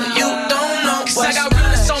 You don't know what's next. 'Cause I got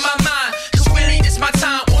realness on my mind. 'Cause really it's my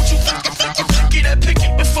time. Won't you get that pick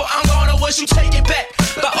it before I'm gone, or once you take it back?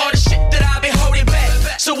 By all the shit that I've been holding back.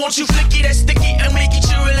 So won't you flick it, that sticky, and make it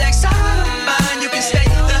you relax. You can stay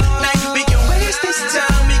the night. We can waste this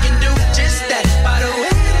time. We can do just that. By the way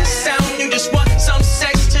it sound, you just want some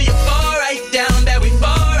sex till you fall right down. That we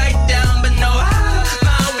fall right down. But no,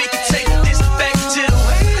 we can take this back to the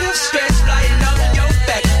weight of stress flying up your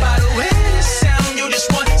back. By the way it sound, you just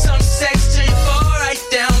want some sex till you fall right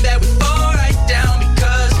down. That we fall right down.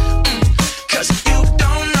 Cause you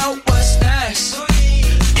don't know what's next.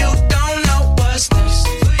 You don't know what's next.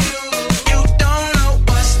 You don't know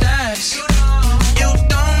what's next. You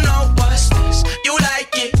don't know what's next. You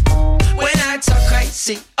like it when I talk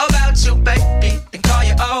crazy about you, baby, then call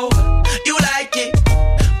you over. You like it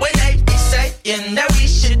when they be saying that we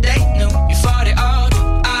should date new. You fought it all.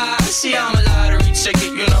 See, I'm a lottery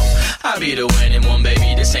ticket, you know. I'll be the winning one,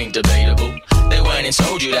 baby, this ain't debatable. They went and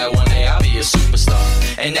told you that one day I'll be a superstar.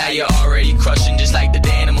 And now you're already crushing just like the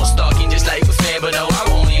Danimal, stalking just like a fan. But no, I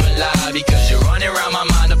won't even lie, because you're running around my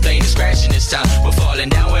mind, I'm playing and scratching this time. We're falling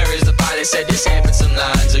down, where is the pilot? Said this happened some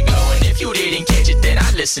lines ago. And if you didn't catch it, then I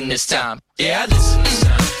listen this time. Yeah, I listen this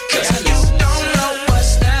time. Cause you don't know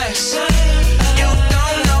what's next. You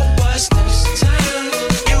don't know what's next.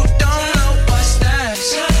 You don't know what's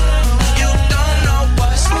next. You don't know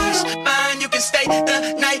what's next. Fine, you can stay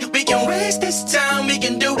the night. We can waste this time. We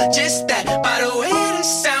can do just that. By the way this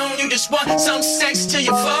sound, you just want some sex till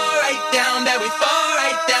you fall right down. That we fall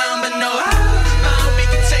right down. But no, we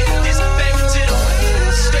can take this back to the weight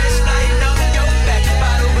of stress flying up your back.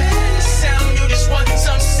 By the way this sound, you just want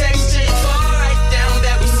some sex till you fall right down.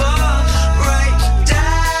 That we fall right down.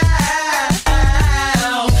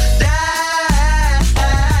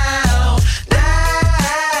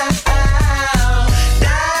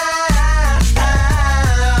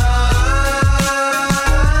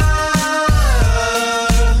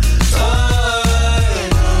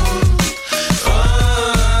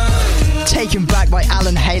 Taken Back by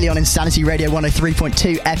Alan Haley on Insanity Radio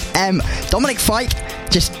 103.2 FM. Dominic Fike,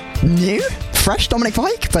 just new, fresh Dominic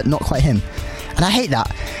Fike, but not quite him. And I hate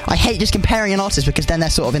that. I hate just comparing an artist, because then they're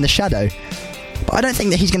sort of in the shadow. But I don't think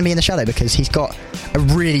that he's going to be in the shadow, because he's got a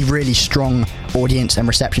really, really strong audience and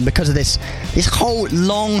reception because of this whole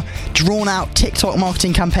long, drawn-out TikTok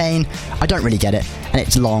marketing campaign. I don't really get it, and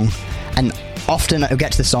it's long. And often I'll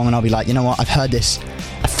get to the song and I'll be like, you know what, I've heard this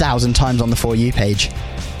 1,000 times on the For You page.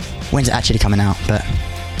 When's it actually coming out? But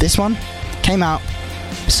this one came out,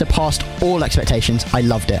 surpassed all expectations. I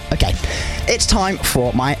loved it. Okay, it's time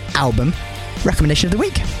for my album recommendation of the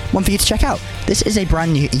week. One for you to check out. This is a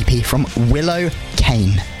brand new EP from Willow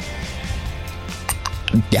Kane.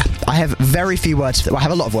 Yeah, I have very few words for it. Well, I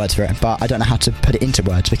have a lot of words for it, but I don't know how to put it into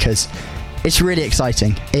words because it's really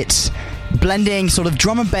exciting. It's blending sort of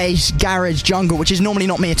drum and bass, garage, jungle, which is normally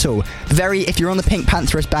not me at all. Very, if you're on the Pink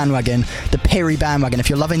Pantherist bandwagon, the Piri bandwagon, if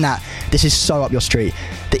you're loving that, this is so up your street.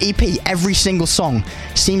 The EP, every single song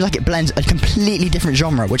seems like it blends a completely different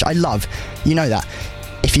genre, which I love. You know that.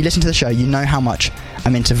 If you listen to the show, you know how much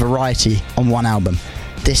I'm into variety on one album.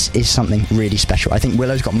 This is something really special. I think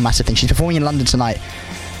Willow's got massive things. She's performing in London tonight,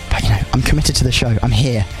 but you know, I'm committed to the show. I'm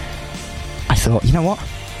here. I thought, you know what?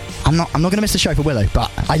 I'm not going to miss the show for Willow,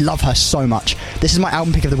 but I love her so much. This is my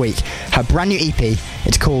album pick of the week. Her brand new EP.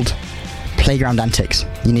 It's called Playground Antics.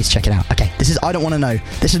 You need to check it out. Okay, this is I Don't Want to Know.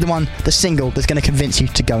 This is the single that's going to convince you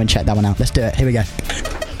to go and check that one out. Let's do it. Here we go.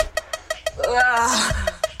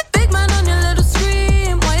 Big man on your little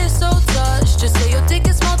screen, why you so touched? Just say your dick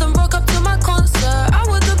is small and broke up to my concert. I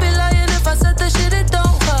would be like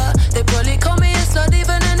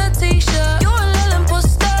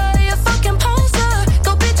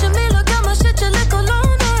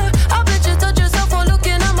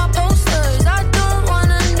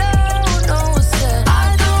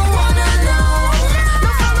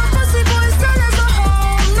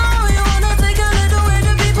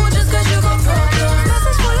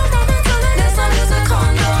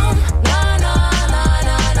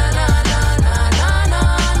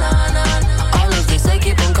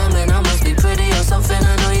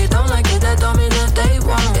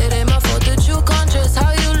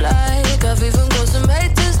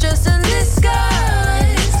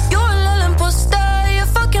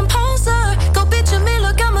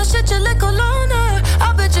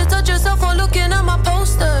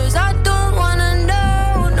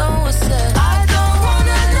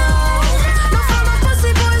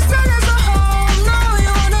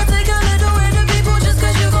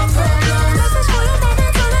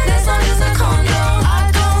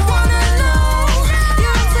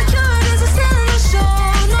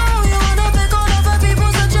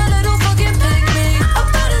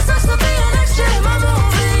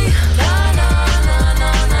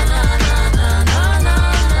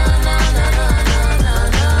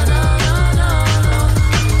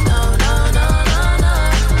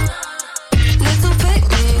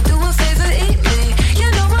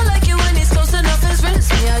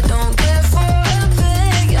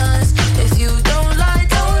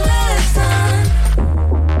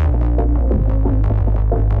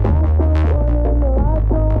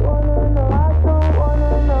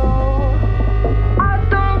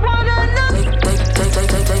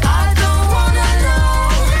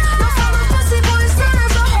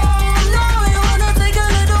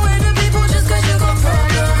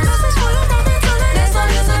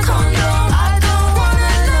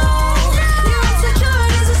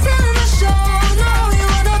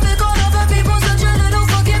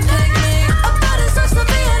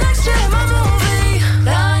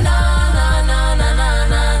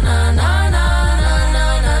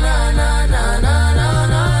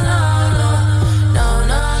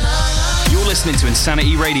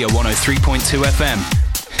Insanity Radio 103.2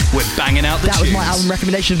 FM. We're banging out the tunes. That was my album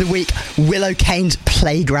recommendation of the week, Willow Kane's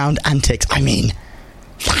Playground Antics. I mean,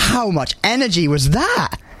 how much energy was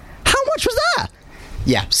that? How much was that?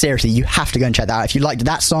 Yeah, seriously, you have to go and check that out if you liked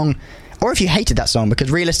that song, or if you hated that song,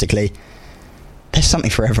 because realistically, there's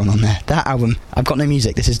something for everyone on there. That album, I've got no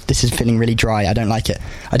music. This is feeling really dry. I don't like it.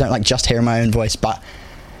 I don't like just hearing my own voice, but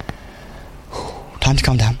time to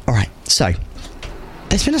calm down. All right, so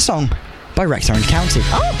there's been a song by Rex Orange County.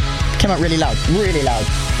 Oh! Came out really loud.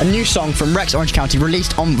 A new song from Rex Orange County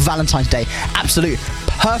released on Valentine's Day. Absolute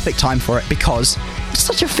perfect time for it because it's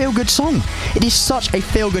such a feel-good song. It is such a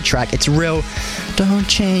feel-good track. It's real. Don't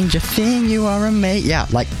change a thing, you are amazing. Yeah,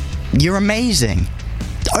 like, you're amazing.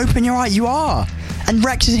 Open your eye, you are. And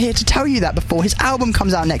Rex is here to tell you that before his album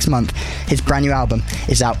comes out next month. His brand new album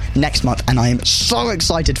is out next month, and I am so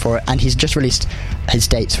excited for it. And he's just released his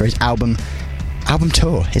dates for his album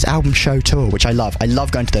tour, his album show tour, which I love. I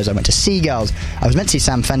love going to those. I went to Seagulls. I was meant to see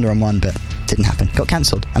Sam Fender on one, but didn't happen. Got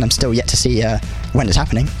cancelled, and I'm still yet to see when it's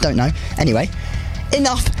happening. Don't know. Anyway,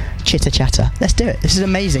 enough chitter chatter. Let's do it. This is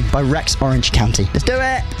Amazing by Rex Orange County. Let's do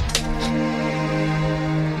it.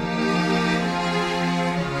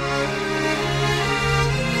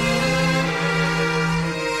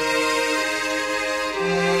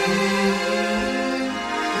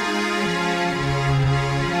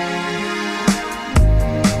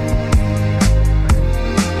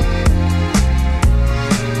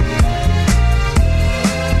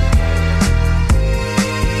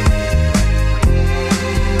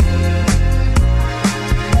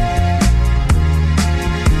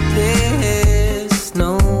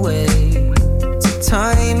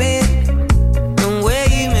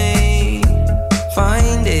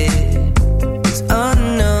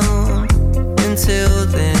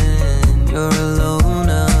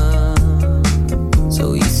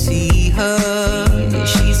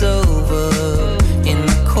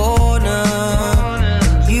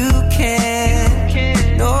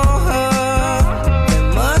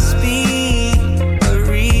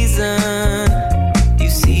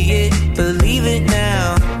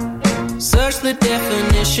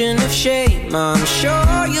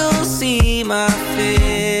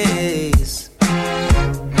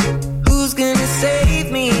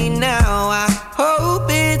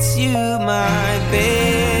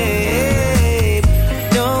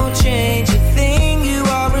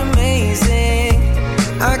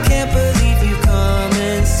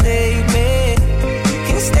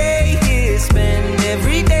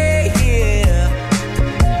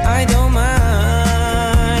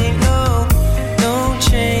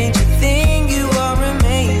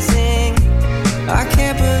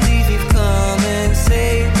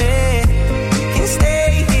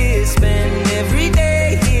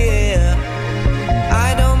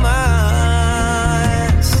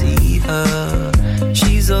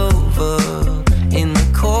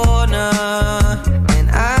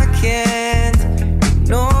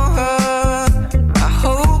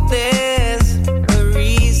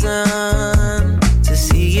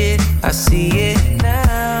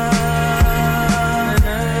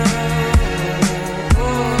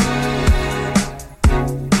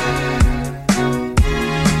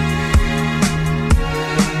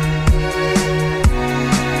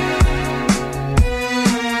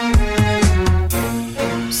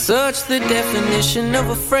 Of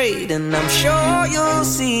afraid, and I'm sure you'll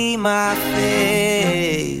see my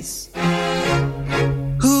face.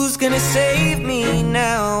 Who's gonna save me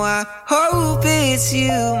now? I hope it's you,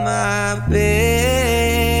 my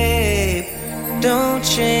babe. Don't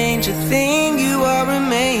change a thing, you are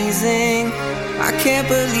amazing. I can't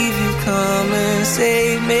believe you come and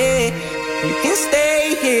save me. You can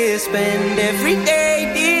stay here, spend every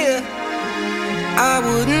day, dear. I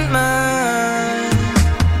wouldn't mind.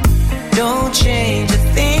 Don't change a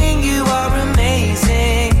thing, you are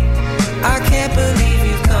amazing. I can't believe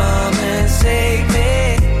you come and save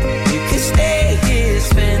me. You can stay here,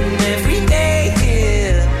 spend every day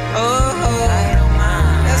here. Oh, I don't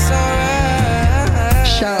mind, that's alright.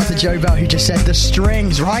 Shout out to Joe Bell who just said the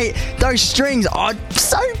strings, right? Those strings are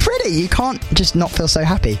so pretty. You can't just not feel so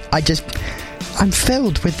happy. I'm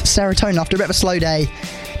filled with serotonin after a bit of a slow day,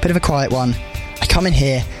 bit of a quiet one. I come in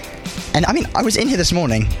here, and I mean, I was in here this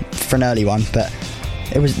morning for an early one, but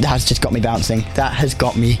that has just got me bouncing. That has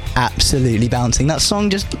got me absolutely bouncing. That song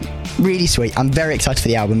just really sweet. I'm very excited for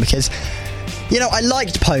the album because, you know, I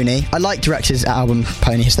liked Pony. I liked Rex's album,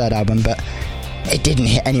 Pony, his third album, but it didn't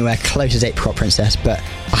hit anywhere close as Apricot Princess. But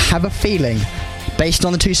I have a feeling, based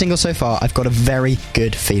on the two singles so far, I've got a very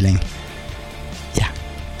good feeling. Yeah.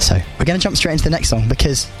 So we're going to jump straight into the next song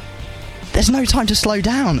because There's no time to slow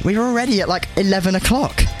down. We're already at like 11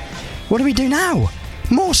 o'clock. What do we do now?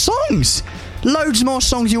 More songs. Loads more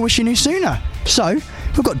songs you'll wish you knew sooner. So,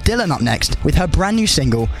 we've got Dylan up next with her brand new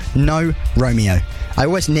single, No Romeo. I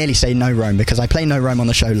always nearly say No Rome because I play No Rome on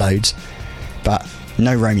the show loads. But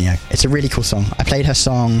No Romeo. It's a really cool song. I played her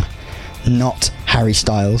song, Not Harry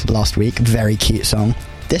Styles, last week. Very cute song.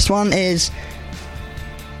 This one is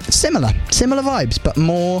similar vibes, but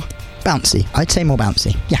more bouncy. I'd say more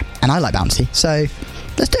bouncy. Yeah, and I like bouncy. So,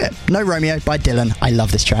 let's do it. No Romeo by Dylan. I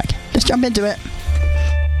love this track. Let's jump into it.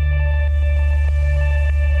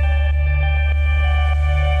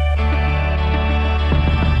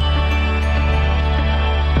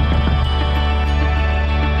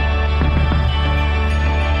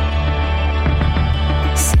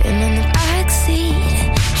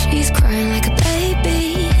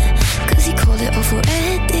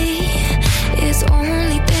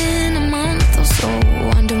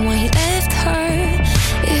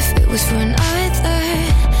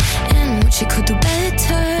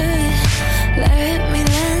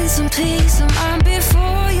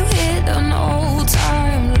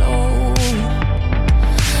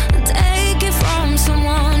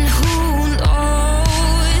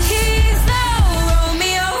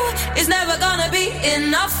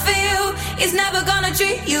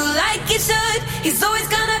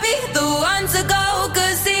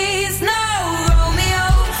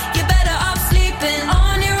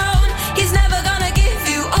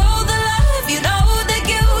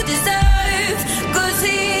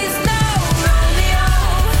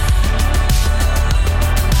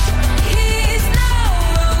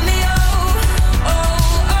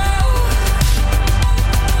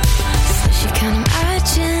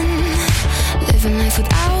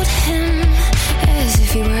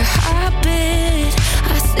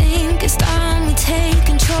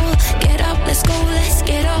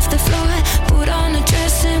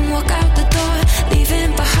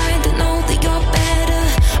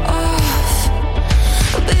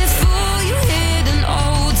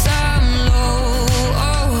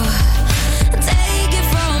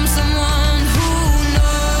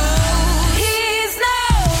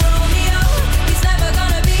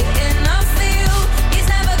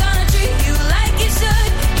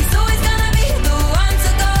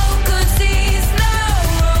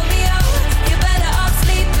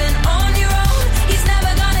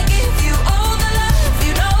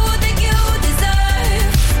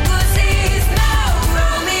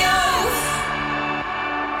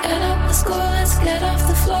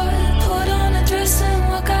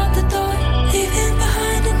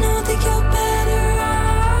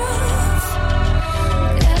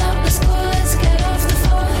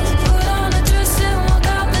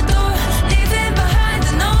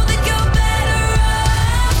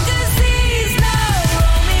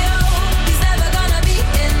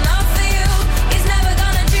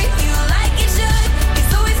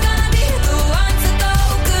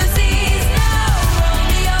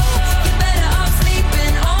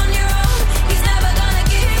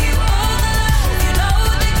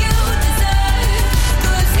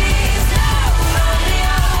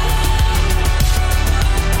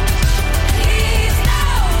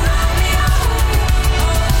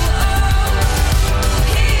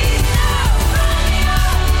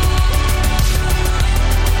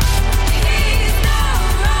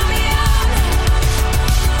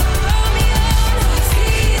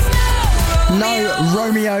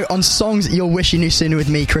 On Songs You'll Wish You Knew Sooner with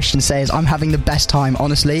me, Christian Sayers. I'm having the best time,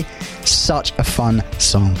 honestly. Such a fun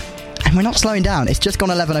song. And we're not slowing down. It's just gone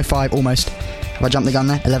 11:05 almost. Have I jumped the gun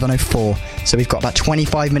there? 11:04. So we've got about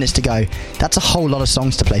 25 minutes to go. That's a whole lot of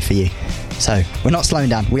songs to play for you. So we're not slowing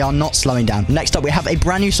down. We are not slowing down. Next up, we have a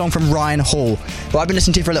brand new song from Ryan Hall, who I've been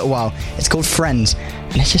listening to for a little while. It's called Friends.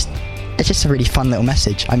 And it's just a really fun little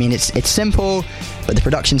message. I mean, it's simple, but the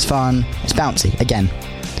production's fun. It's bouncy. Again,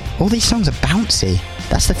 all these songs are bouncy.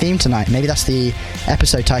 That's the theme tonight. Maybe that's the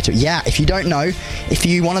episode title. Yeah, if you don't know, if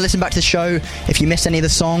you want to listen back to the show, if you missed any of the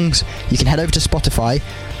songs, you can head over to Spotify,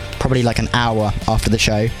 probably like an hour after the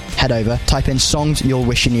show. Head over, type in Songs You'll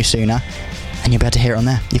Wish You Knew Sooner, and you'll be able to hear it on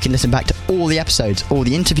there. You can listen back to all the episodes, all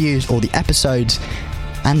the interviews, all the episodes,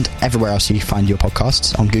 and everywhere else you find your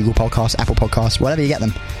podcasts, on Google Podcasts, Apple Podcasts, wherever you get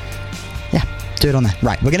them. Yeah, do it on there.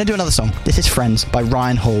 Right, we're going to do another song. This is Friends by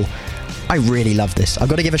Ryan Hall. I really love this. I've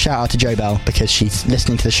got to give a shout out to Jo Bell because she's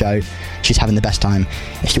listening to the show. She's having the best time.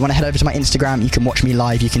 If you want to head over to my Instagram, you can watch me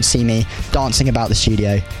live. You can see me dancing about the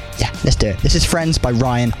studio. Yeah, let's do it. This is Friends by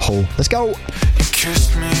Ryan Hall. Let's go. You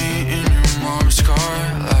kissed me in your mom's car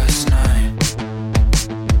last night.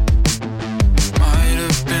 Might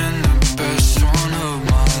have been the best one of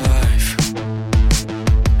my life.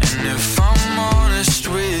 And if I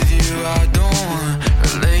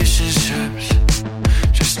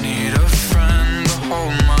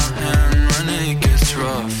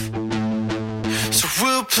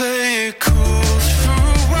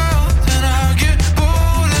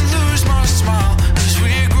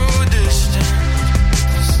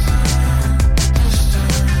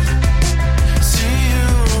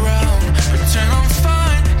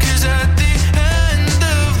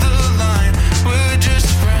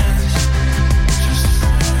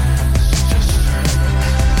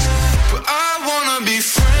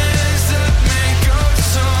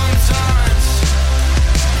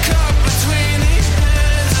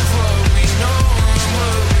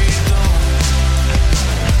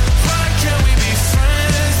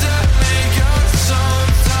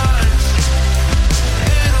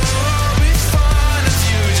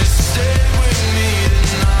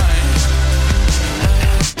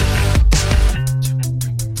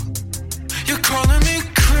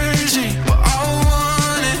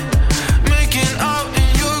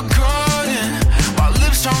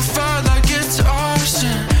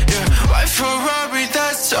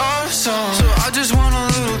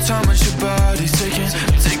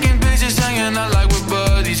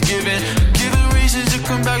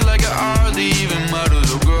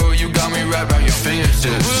wrap around your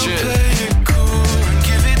fingertips. Shit. Play it cool and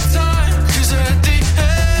give it time, 'cause at the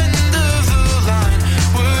end of the line,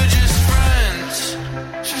 we're just friends.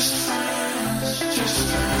 Just friends, just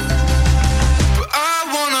friends. But I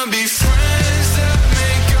wanna be friends that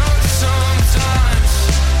make up sometimes.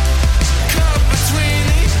 Caught between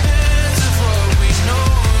the hands of what we know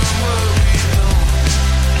and what we don't.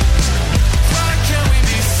 Why can't we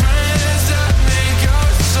be friends that make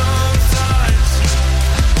up sometimes?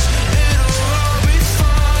 It'll all be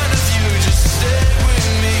fine if you just stay with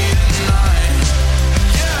me tonight.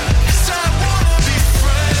 Yeah, 'cause I wanna be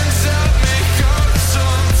friends that make up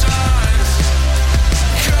sometimes.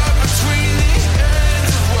 Caught between the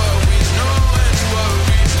ends of what we know and what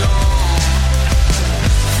we don't.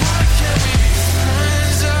 Why can't we be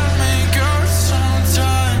friends that make up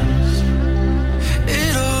sometimes?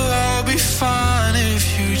 It'll all be fine if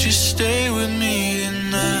you just stay with me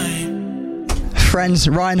tonight. Friends,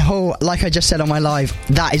 Ryan Hall, like I just said on my live,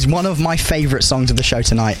 that is one of my favourite songs of the show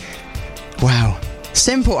tonight. Wow.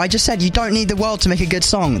 Simple, I just said you don't need the world to make a good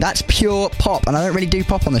song. That's pure pop, and I don't really do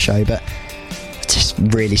pop on the show, but it's just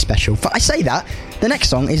really special. But I say that, the next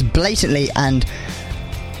song is blatantly and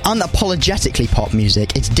unapologetically pop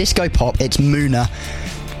music. It's disco pop, it's Muna.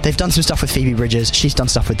 They've done some stuff with Phoebe Bridgers, she's done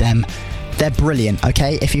stuff with them. They're brilliant,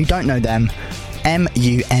 okay? If you don't know them,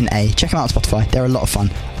 MUNA. Check them out on Spotify. They're a lot of fun.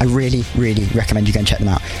 I really, really recommend you go and check them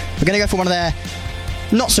out. We're going to go for one of their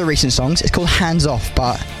not so recent songs. It's called Hands Off,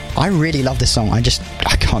 but I really love this song. I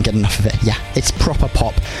can't get enough of it. Yeah, it's proper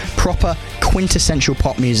pop. Proper quintessential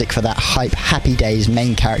pop music for that hype Happy Days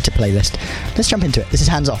main character playlist. Let's jump into it. This is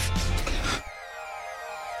Hands Off.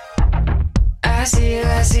 I see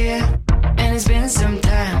you, and it's been some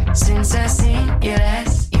time since I seen you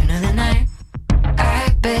last. You know the night, I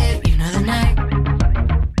bet you know the night.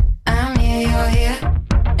 I'm here, you're here,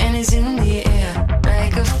 and it's in the air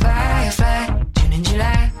like a firefly. June and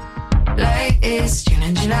July, like it's June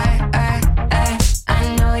and July.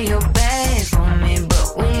 I know you're bad for me,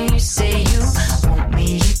 but when you say you want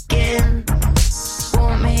me again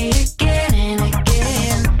and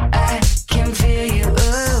again, I can feel you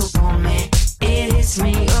up on me. It hits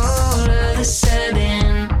me all of a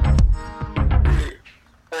sudden.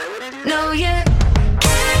 No, you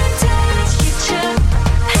can't touch, get your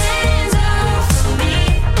hands off of me.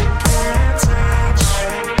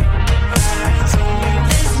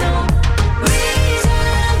 There's no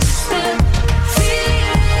reason, just the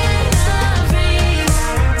feeling of free.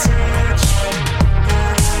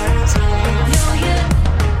 No, you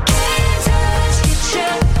can't touch, get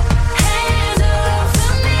your hands off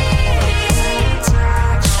of me.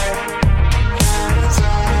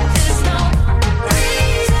 There's no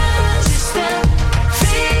reason, just the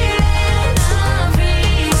feeling of free.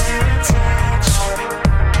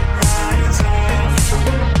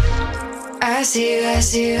 I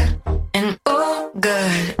see you, and oh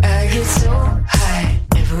God, I get so high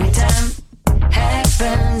every time.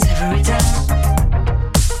 Happens every time.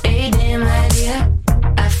 Hey damn idea,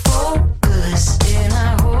 I focus and I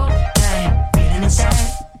hold tight. Feeling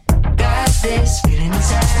inside, got this feeling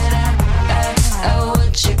inside. I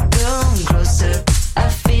want you come closer. I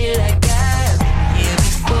feel like I've been here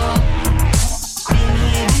before. Been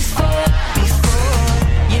here before.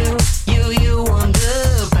 You want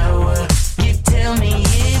the power. You tell me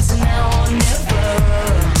it's now or never.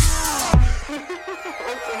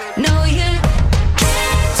 No, you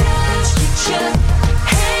can't touch, get your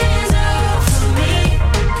hands off of me.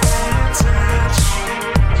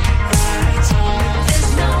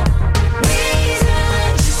 There's no reason,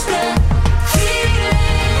 just the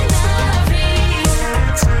feeling of free.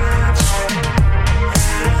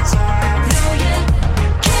 No, you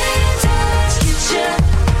can't touch, get your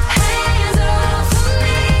hands off of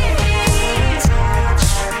me.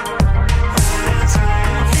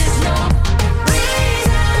 There's no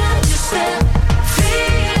reason, just the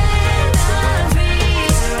feeling of free.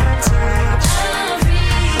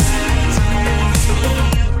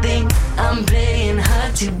 You think I'm playing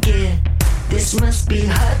hard to get? This must be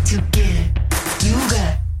hard to get. You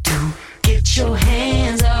got to get your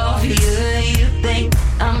hands off you. You think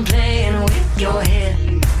I'm playing with your head?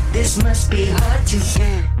 This must be hard to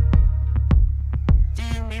get. Do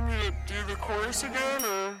you need me to do the chorus again,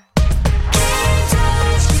 or? Can't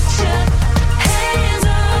touch, get your hands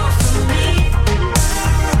off of me.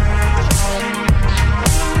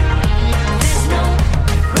 There's no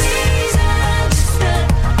reason, just the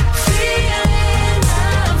feeling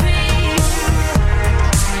of free.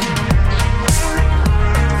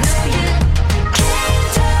 No, you can't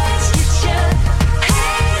touch, get your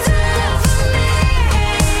hands off of me.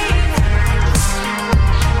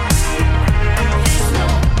 There's no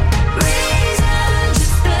reason.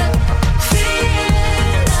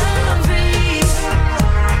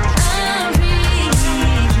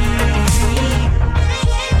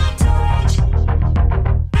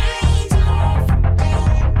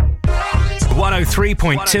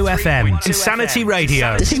 103.2 FM. Insanity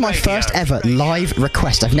Radio. This is my first ever live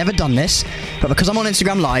request. I've never done this, but because I'm on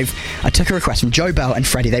Instagram Live, I took a request from Joe Bell and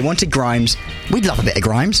Freddie. They wanted Grimes. We'd love a bit of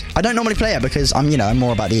Grimes. I don't normally play it because I'm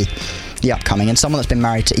more about the upcoming, and someone that's been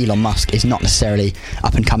married to Elon Musk is not necessarily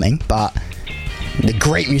up and coming, but the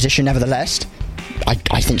great musician nevertheless. I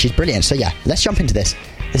think she's brilliant. So yeah, let's jump into this.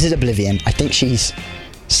 This is Oblivion. I think she's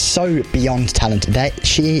so beyond talented.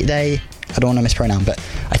 I don't want to mispronounce, but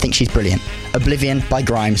I think she's brilliant. Oblivion by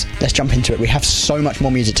Grimes. Let's jump into it. We have so much more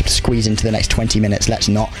music to squeeze into the next 20 minutes. Let's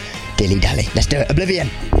not dilly-dally. Let's do it. Oblivion.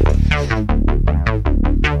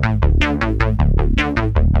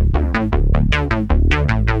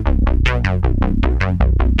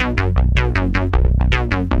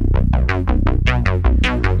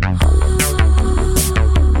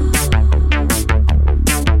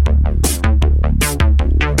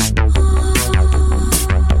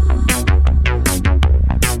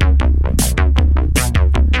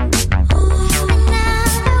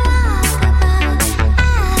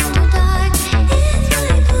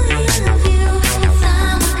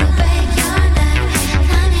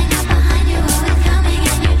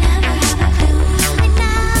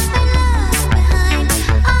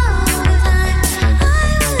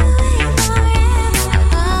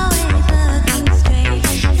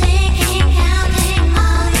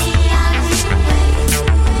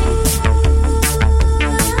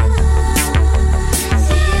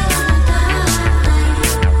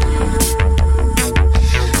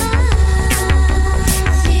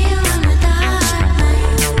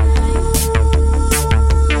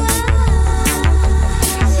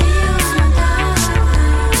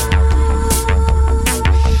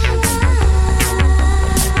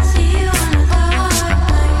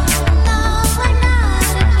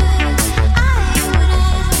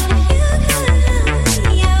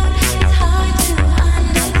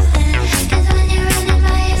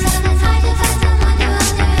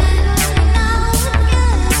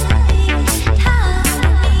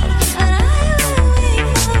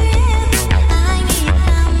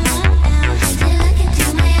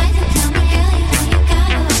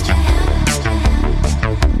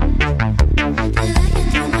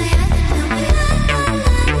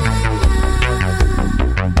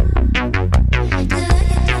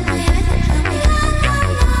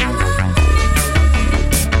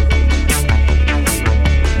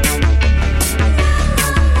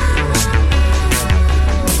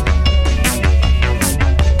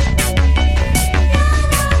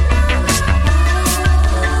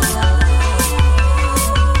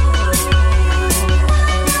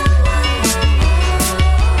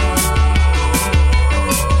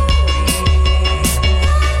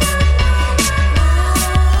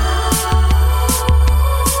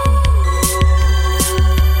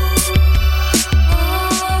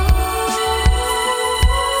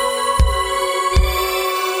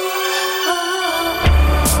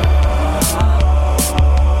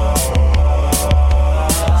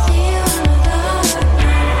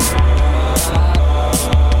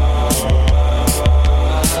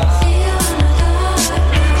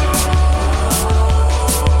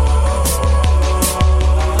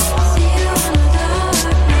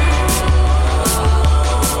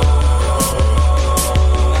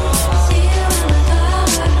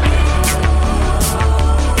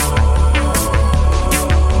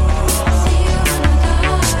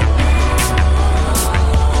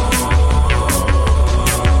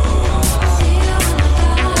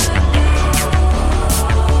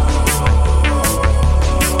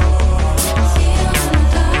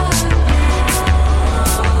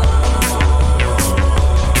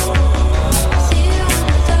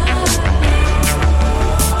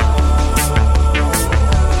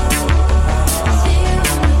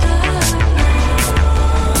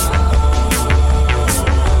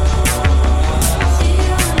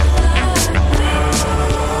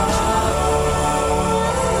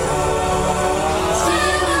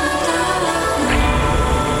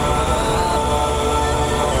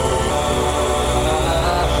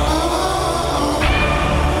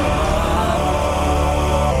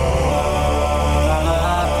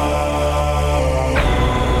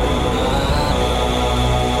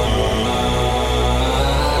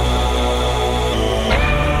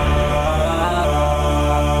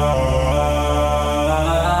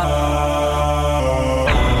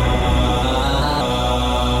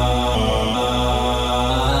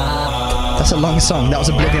 That's a long song. That was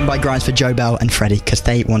Oblivion by Grimes for Joe Bell and Freddie because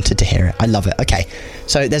they wanted to hear it. I love it. Okay,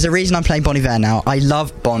 so there's a reason I'm playing Bon Iver now. I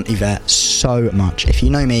love Bon Iver so much. If you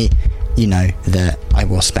know me, you know that I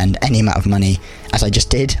will spend any amount of money, as I just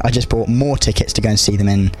did. I just bought more tickets to go and see them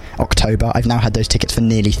in October. I've now had those tickets for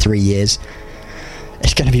nearly 3 years.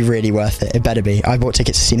 It's going to be really worth it. It better be. I bought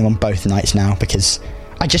tickets to see them on both nights now because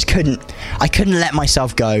I just couldn't let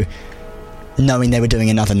myself go knowing they were doing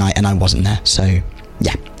another night and I wasn't there. So,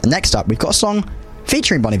 yeah. And next up, we've got a song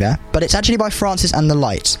featuring Bon Iver, but it's actually by Francis and the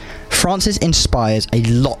Lights. Francis inspires a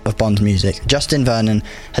lot of Bond's music. Justin Vernon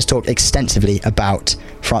has talked extensively about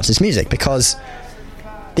Francis' music because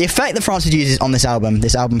the effect that Francis uses on this album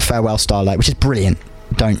Farewell Starlight, which is brilliant,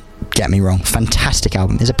 don't get me wrong, fantastic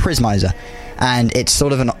album, is a prismizer, and it's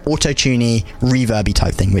sort of an auto-tuney, reverby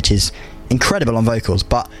type thing, which is incredible on vocals.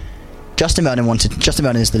 But Justin Vernon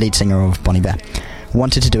is the lead singer of Bon Iver,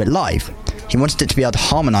 wanted to do it live. He wanted it to be able to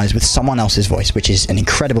harmonise with someone else's voice, which is an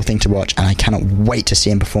incredible thing to watch, and I cannot wait to see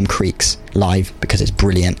him perform Creeks live because it's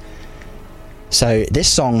brilliant. So this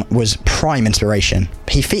song was prime inspiration.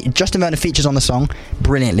 Justin Vernon features on the song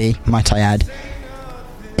brilliantly, might I add.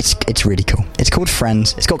 It's really cool. It's called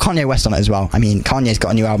Friends. It's got Kanye West on it as well. I mean, Kanye's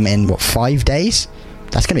got a new album in, 5 days?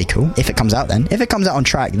 That's going to be cool. If it comes out then. If it comes out on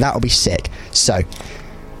track, that'll be sick. So,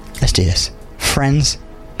 let's do this. Friends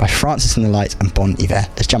by Francis and the Lights and Bon Iver.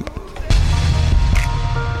 Let's jump.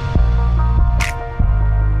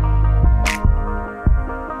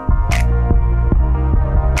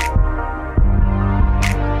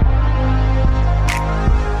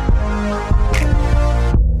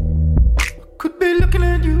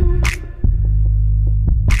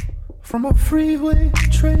 From a freeway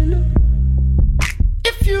trailer,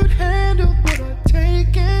 if you'd handled what I'd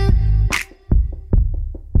taken,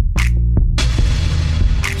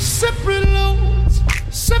 separate loads,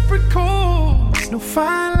 separate calls, no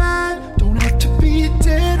fine line, don't have to be a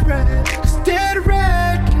dead rat, 'cause dead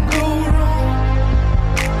rat can go wrong.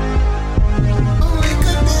 Oh, we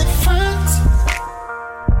could be friends.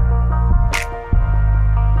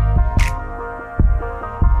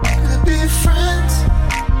 We could be friends.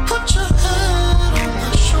 Put your head on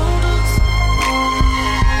my shoulders.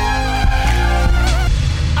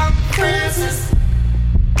 I'm Francis,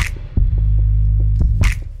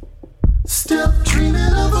 still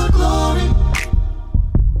dreaming of a glory,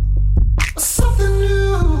 something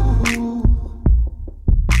new.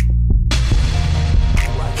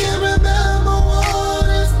 I can't remember what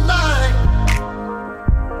it's like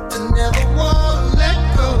to never want to let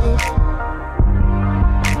go.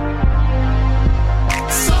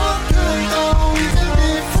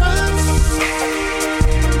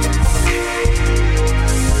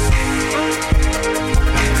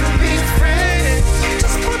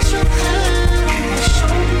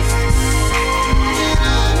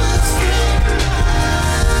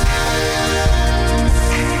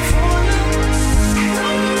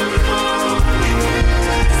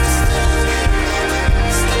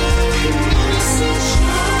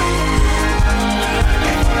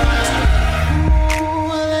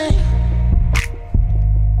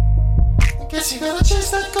 You gotta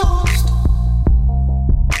chase that ghost.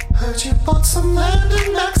 Heard you bought some land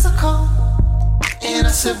in Mexico, and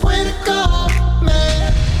I said, way to go,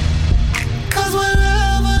 man. 'Cause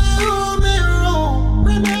whenever you may roam,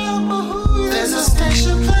 remember who there's a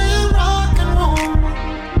station playing rock and roll.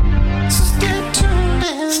 So stay tuned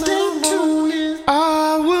in, stay tuned in.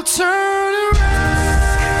 I will turn around.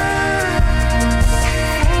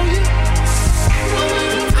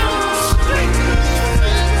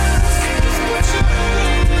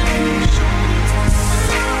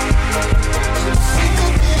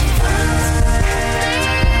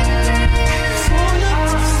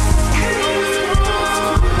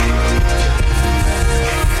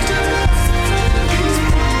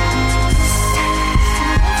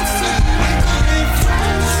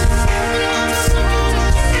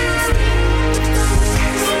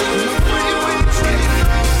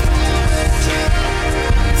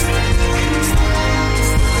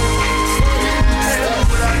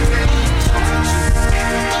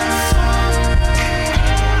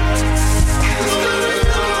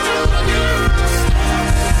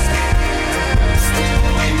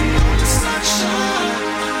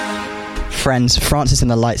 Friends, Francis and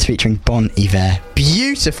the Lights featuring Bon Iver.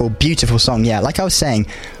 Beautiful, beautiful song. Yeah, like I was saying,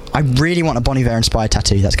 I really want a Bon Iver inspired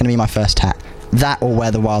tattoo. That's going to be my first tat. That or Where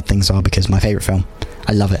the Wild Things Are, because my favourite film.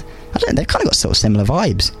 I love it. I don't know, they've kind of got sort of similar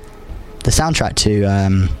vibes. The soundtrack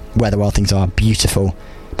to Where the Wild Things Are, beautiful,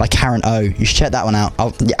 by Karen O. You should check that one out.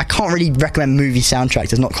 I can't really recommend movie soundtracks.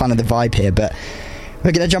 There's not kind of the vibe here, but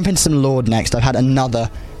we're going to jump into some Lorde next. I've had another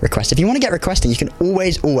request. If you want to get requesting, you can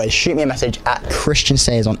always shoot me a message at Christian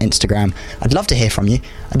Sayers on Instagram. I'd love to hear from you.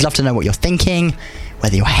 I'd love to know what you're thinking,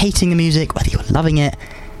 whether you're hating the music, whether you're loving it,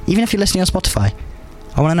 even if you're listening on Spotify.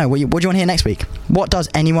 I want to know, what do you want to hear next week? What does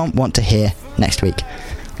anyone want to hear next week?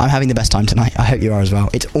 I'm having the best time tonight. I hope you are as well.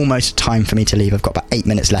 It's almost time for me to leave. I've got about 8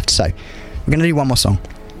 minutes left, so we're We're going to do one more song.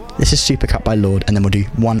 This is Supercut by Lorde, and then we'll do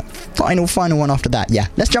one final one after that. Yeah,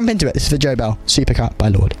 let's jump into it. This is for Joe Bell, Supercut by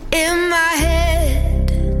Lorde. In my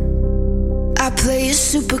head, I play a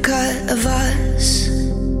supercut of us.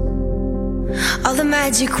 All the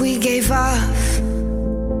magic we gave off,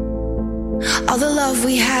 all the love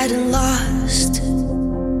we hadn't lost.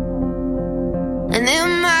 And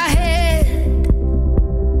in my head,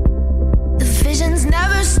 the visions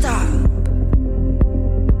never stop.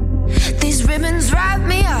 These ribbons wrap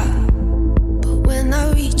me up, but when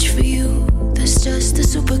I reach for you, there's just a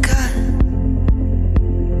supercut.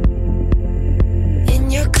 In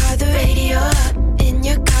your car, the radio up. In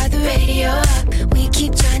your car, the radio up. We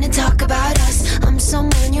keep trying to talk about us. I'm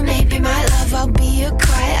someone you may be my love. I'll be your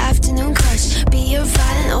quiet afternoon crush, be your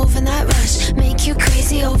violent overnight rush, make you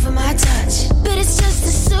crazy over my touch. But it's just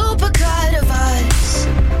a supercut of us.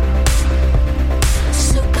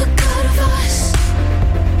 Supercut of us.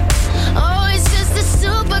 Oh, it's just a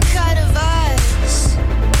supercut of us.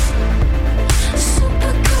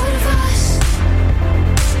 Supercut of us.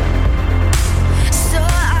 So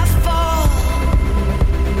I fall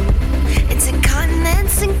into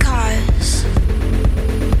continents and cars,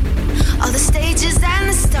 all the stages and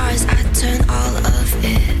the stars. I turn all of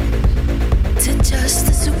it to just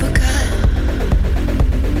a supercut.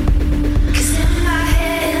 'Cause in my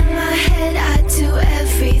head I do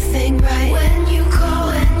everything right. When you call,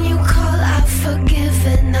 I forgive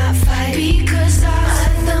and I fight. Because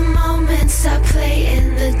of the moments I play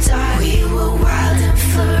in the dark. We were wild and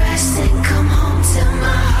fluorescent. Come home to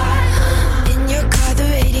my heart. In your car, the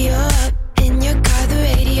radio up. In your car, the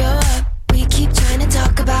radio up. We keep trying to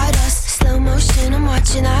talk about us. Slow motion, I'm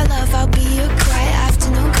watching our love. I'll be your quiet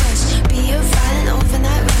afternoon crush, be your violent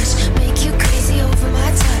overnight rush, make you crazy over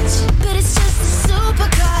my touch. But it's just a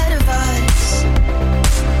supercut of us.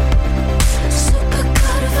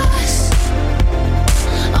 Supercut of us.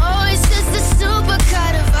 Oh, it's just a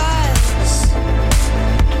supercut of us.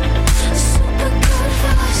 Supercut of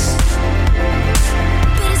us.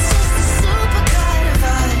 But it's just a supercut of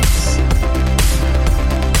us.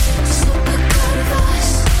 Supercut of us.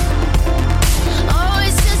 Oh,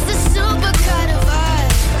 it's just a supercut of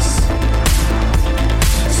us.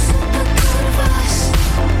 Supercut of us.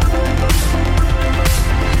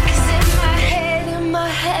 'Cause in my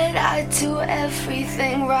head I do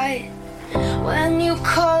everything right. When you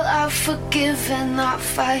call, I forgive and not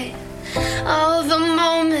fight. All the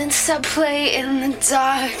moments I play in the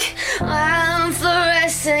dark, I'm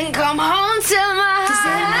fluorescent, come home to my heart. 'Cause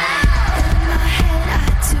in my head I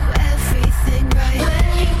do everything right. When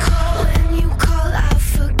you call, I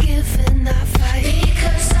forgive and not fight.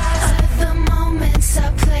 Because of the moments I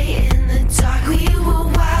play in the dark, we were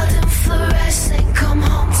wild and fluorescent, come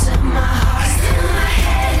home to my heart. 'Cause in my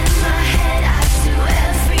head I do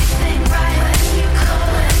everything right. When you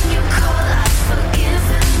call, I forgive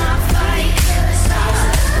and not fight. Because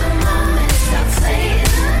of the moments I play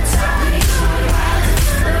in the dark, we were wild and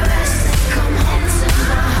fluorescent, come home to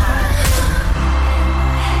my heart. In my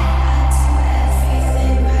head I do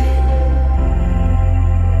everything right.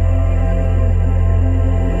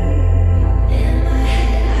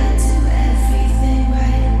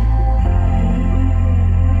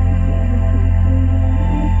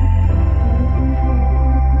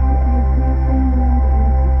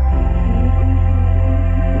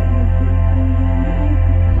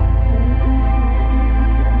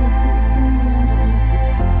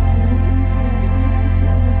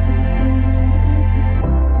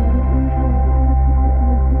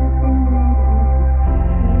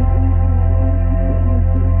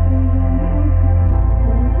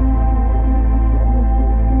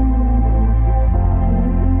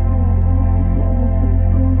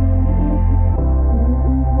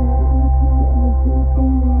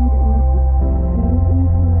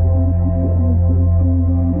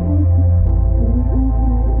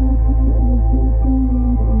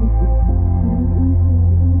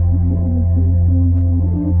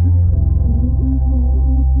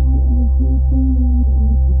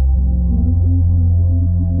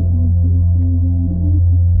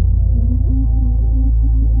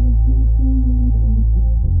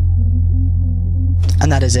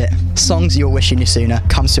 And that is it. Songs You're Wishing You Sooner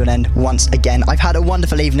comes to an end once again. I've had a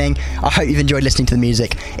wonderful evening. I hope you've enjoyed listening to the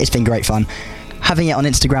music. It's been great fun. Having it on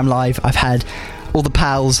Instagram Live, I've had all the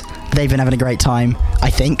pals. They've been having a great time, I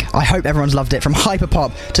think. I hope everyone's loved it. From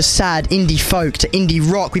hyperpop to sad indie folk to indie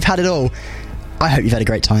rock, we've had it all. I hope you've had a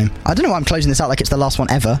great time. I don't know why I'm closing this out like it's the last one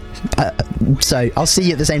ever. So I'll see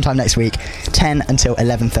you at the same time next week, 10 until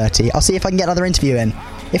 11:30. I'll see if I can get another interview in.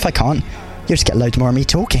 If I can't, you'll just get loads more of me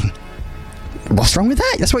talking. what's wrong with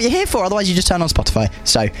that? That's what you're here for. Otherwise, you just turn on Spotify.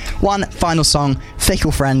 So, one final song,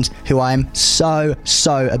 Fickle Friend, who I am so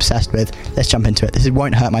obsessed with. Let's jump into it. This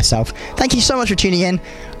Won't Hurt Myself. Thank you so much for tuning in.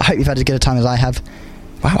 I hope you've had as good a time as I have.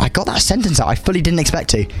 Wow, I got that sentence out. I fully didn't expect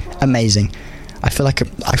to. Amazing. I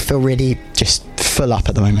feel really just full up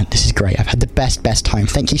at the moment. This is great. I've had the best time.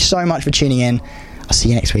 Thank you so much for tuning in. I'll see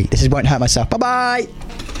you next week. This Won't Hurt Myself. Bye-bye.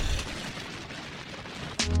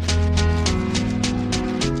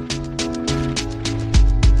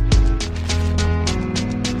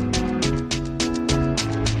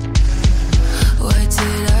 Why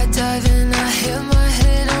did I dive in? I hit my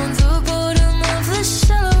head on the bottom of the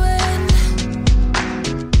shallow end.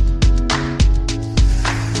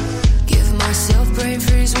 Give myself brain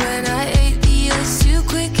freeze when I ate the ice too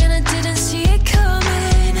quick and I didn't see it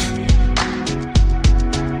coming.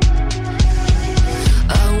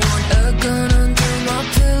 I want a gun under my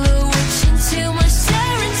pillow, wishing till my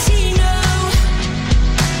Tarantino.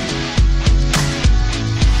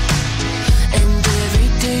 And every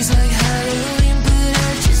day's like Halloween, but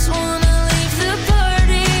I just wanna leave the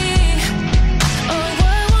party. Oh,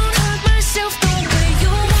 I won't hurt myself the way you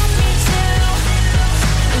want me to,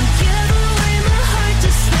 and give away my heart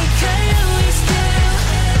just like I always do.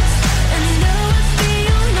 And now I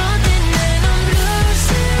feel nothing and I'm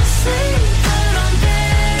losing sleep, but I'm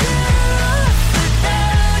better off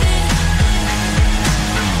without it.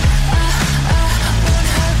 I won't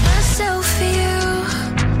hurt myself for you.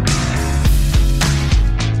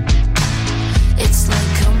 It's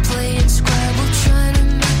like I'm playing Scrabble, trying to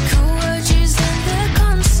make a word using the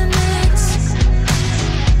consonants.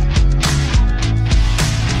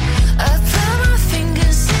 I put my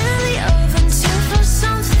fingers in the oven to for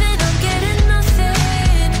something, I'm getting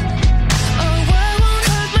nothing. Oh, I won't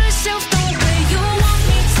hurt myself the way you want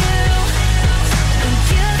me to, and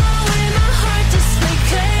give away my heart just like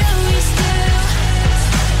I always do.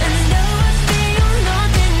 And now I feel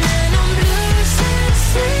nothing and I'm losing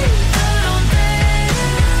sleep, but I'm better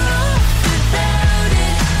off without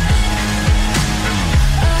it. I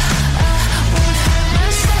won't hurt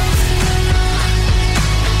myself for you.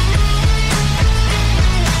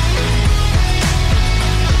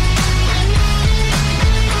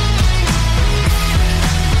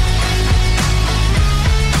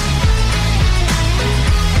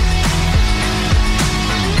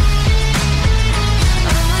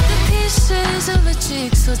 I'm like the pieces of a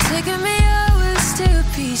jigsaw, taking me hours to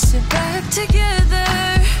piece it back together.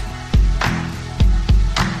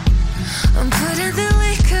 I'm putting the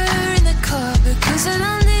liquor in the car because I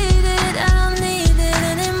don't need it, I don't need it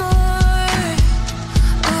anymore.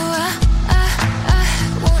 Oh, I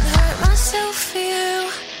won't hurt myself for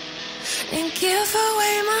you, and give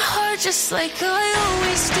away my heart just like I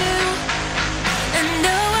always do. And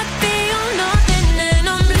now I feel nothing and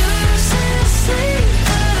I'm losing sleep,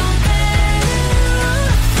 but I'm better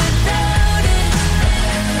off without it.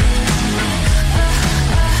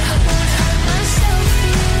 I won't hurt myself for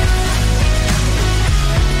you.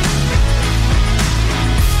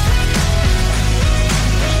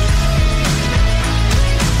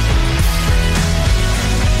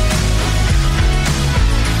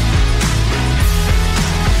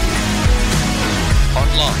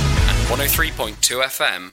 Online at 103.2 FM.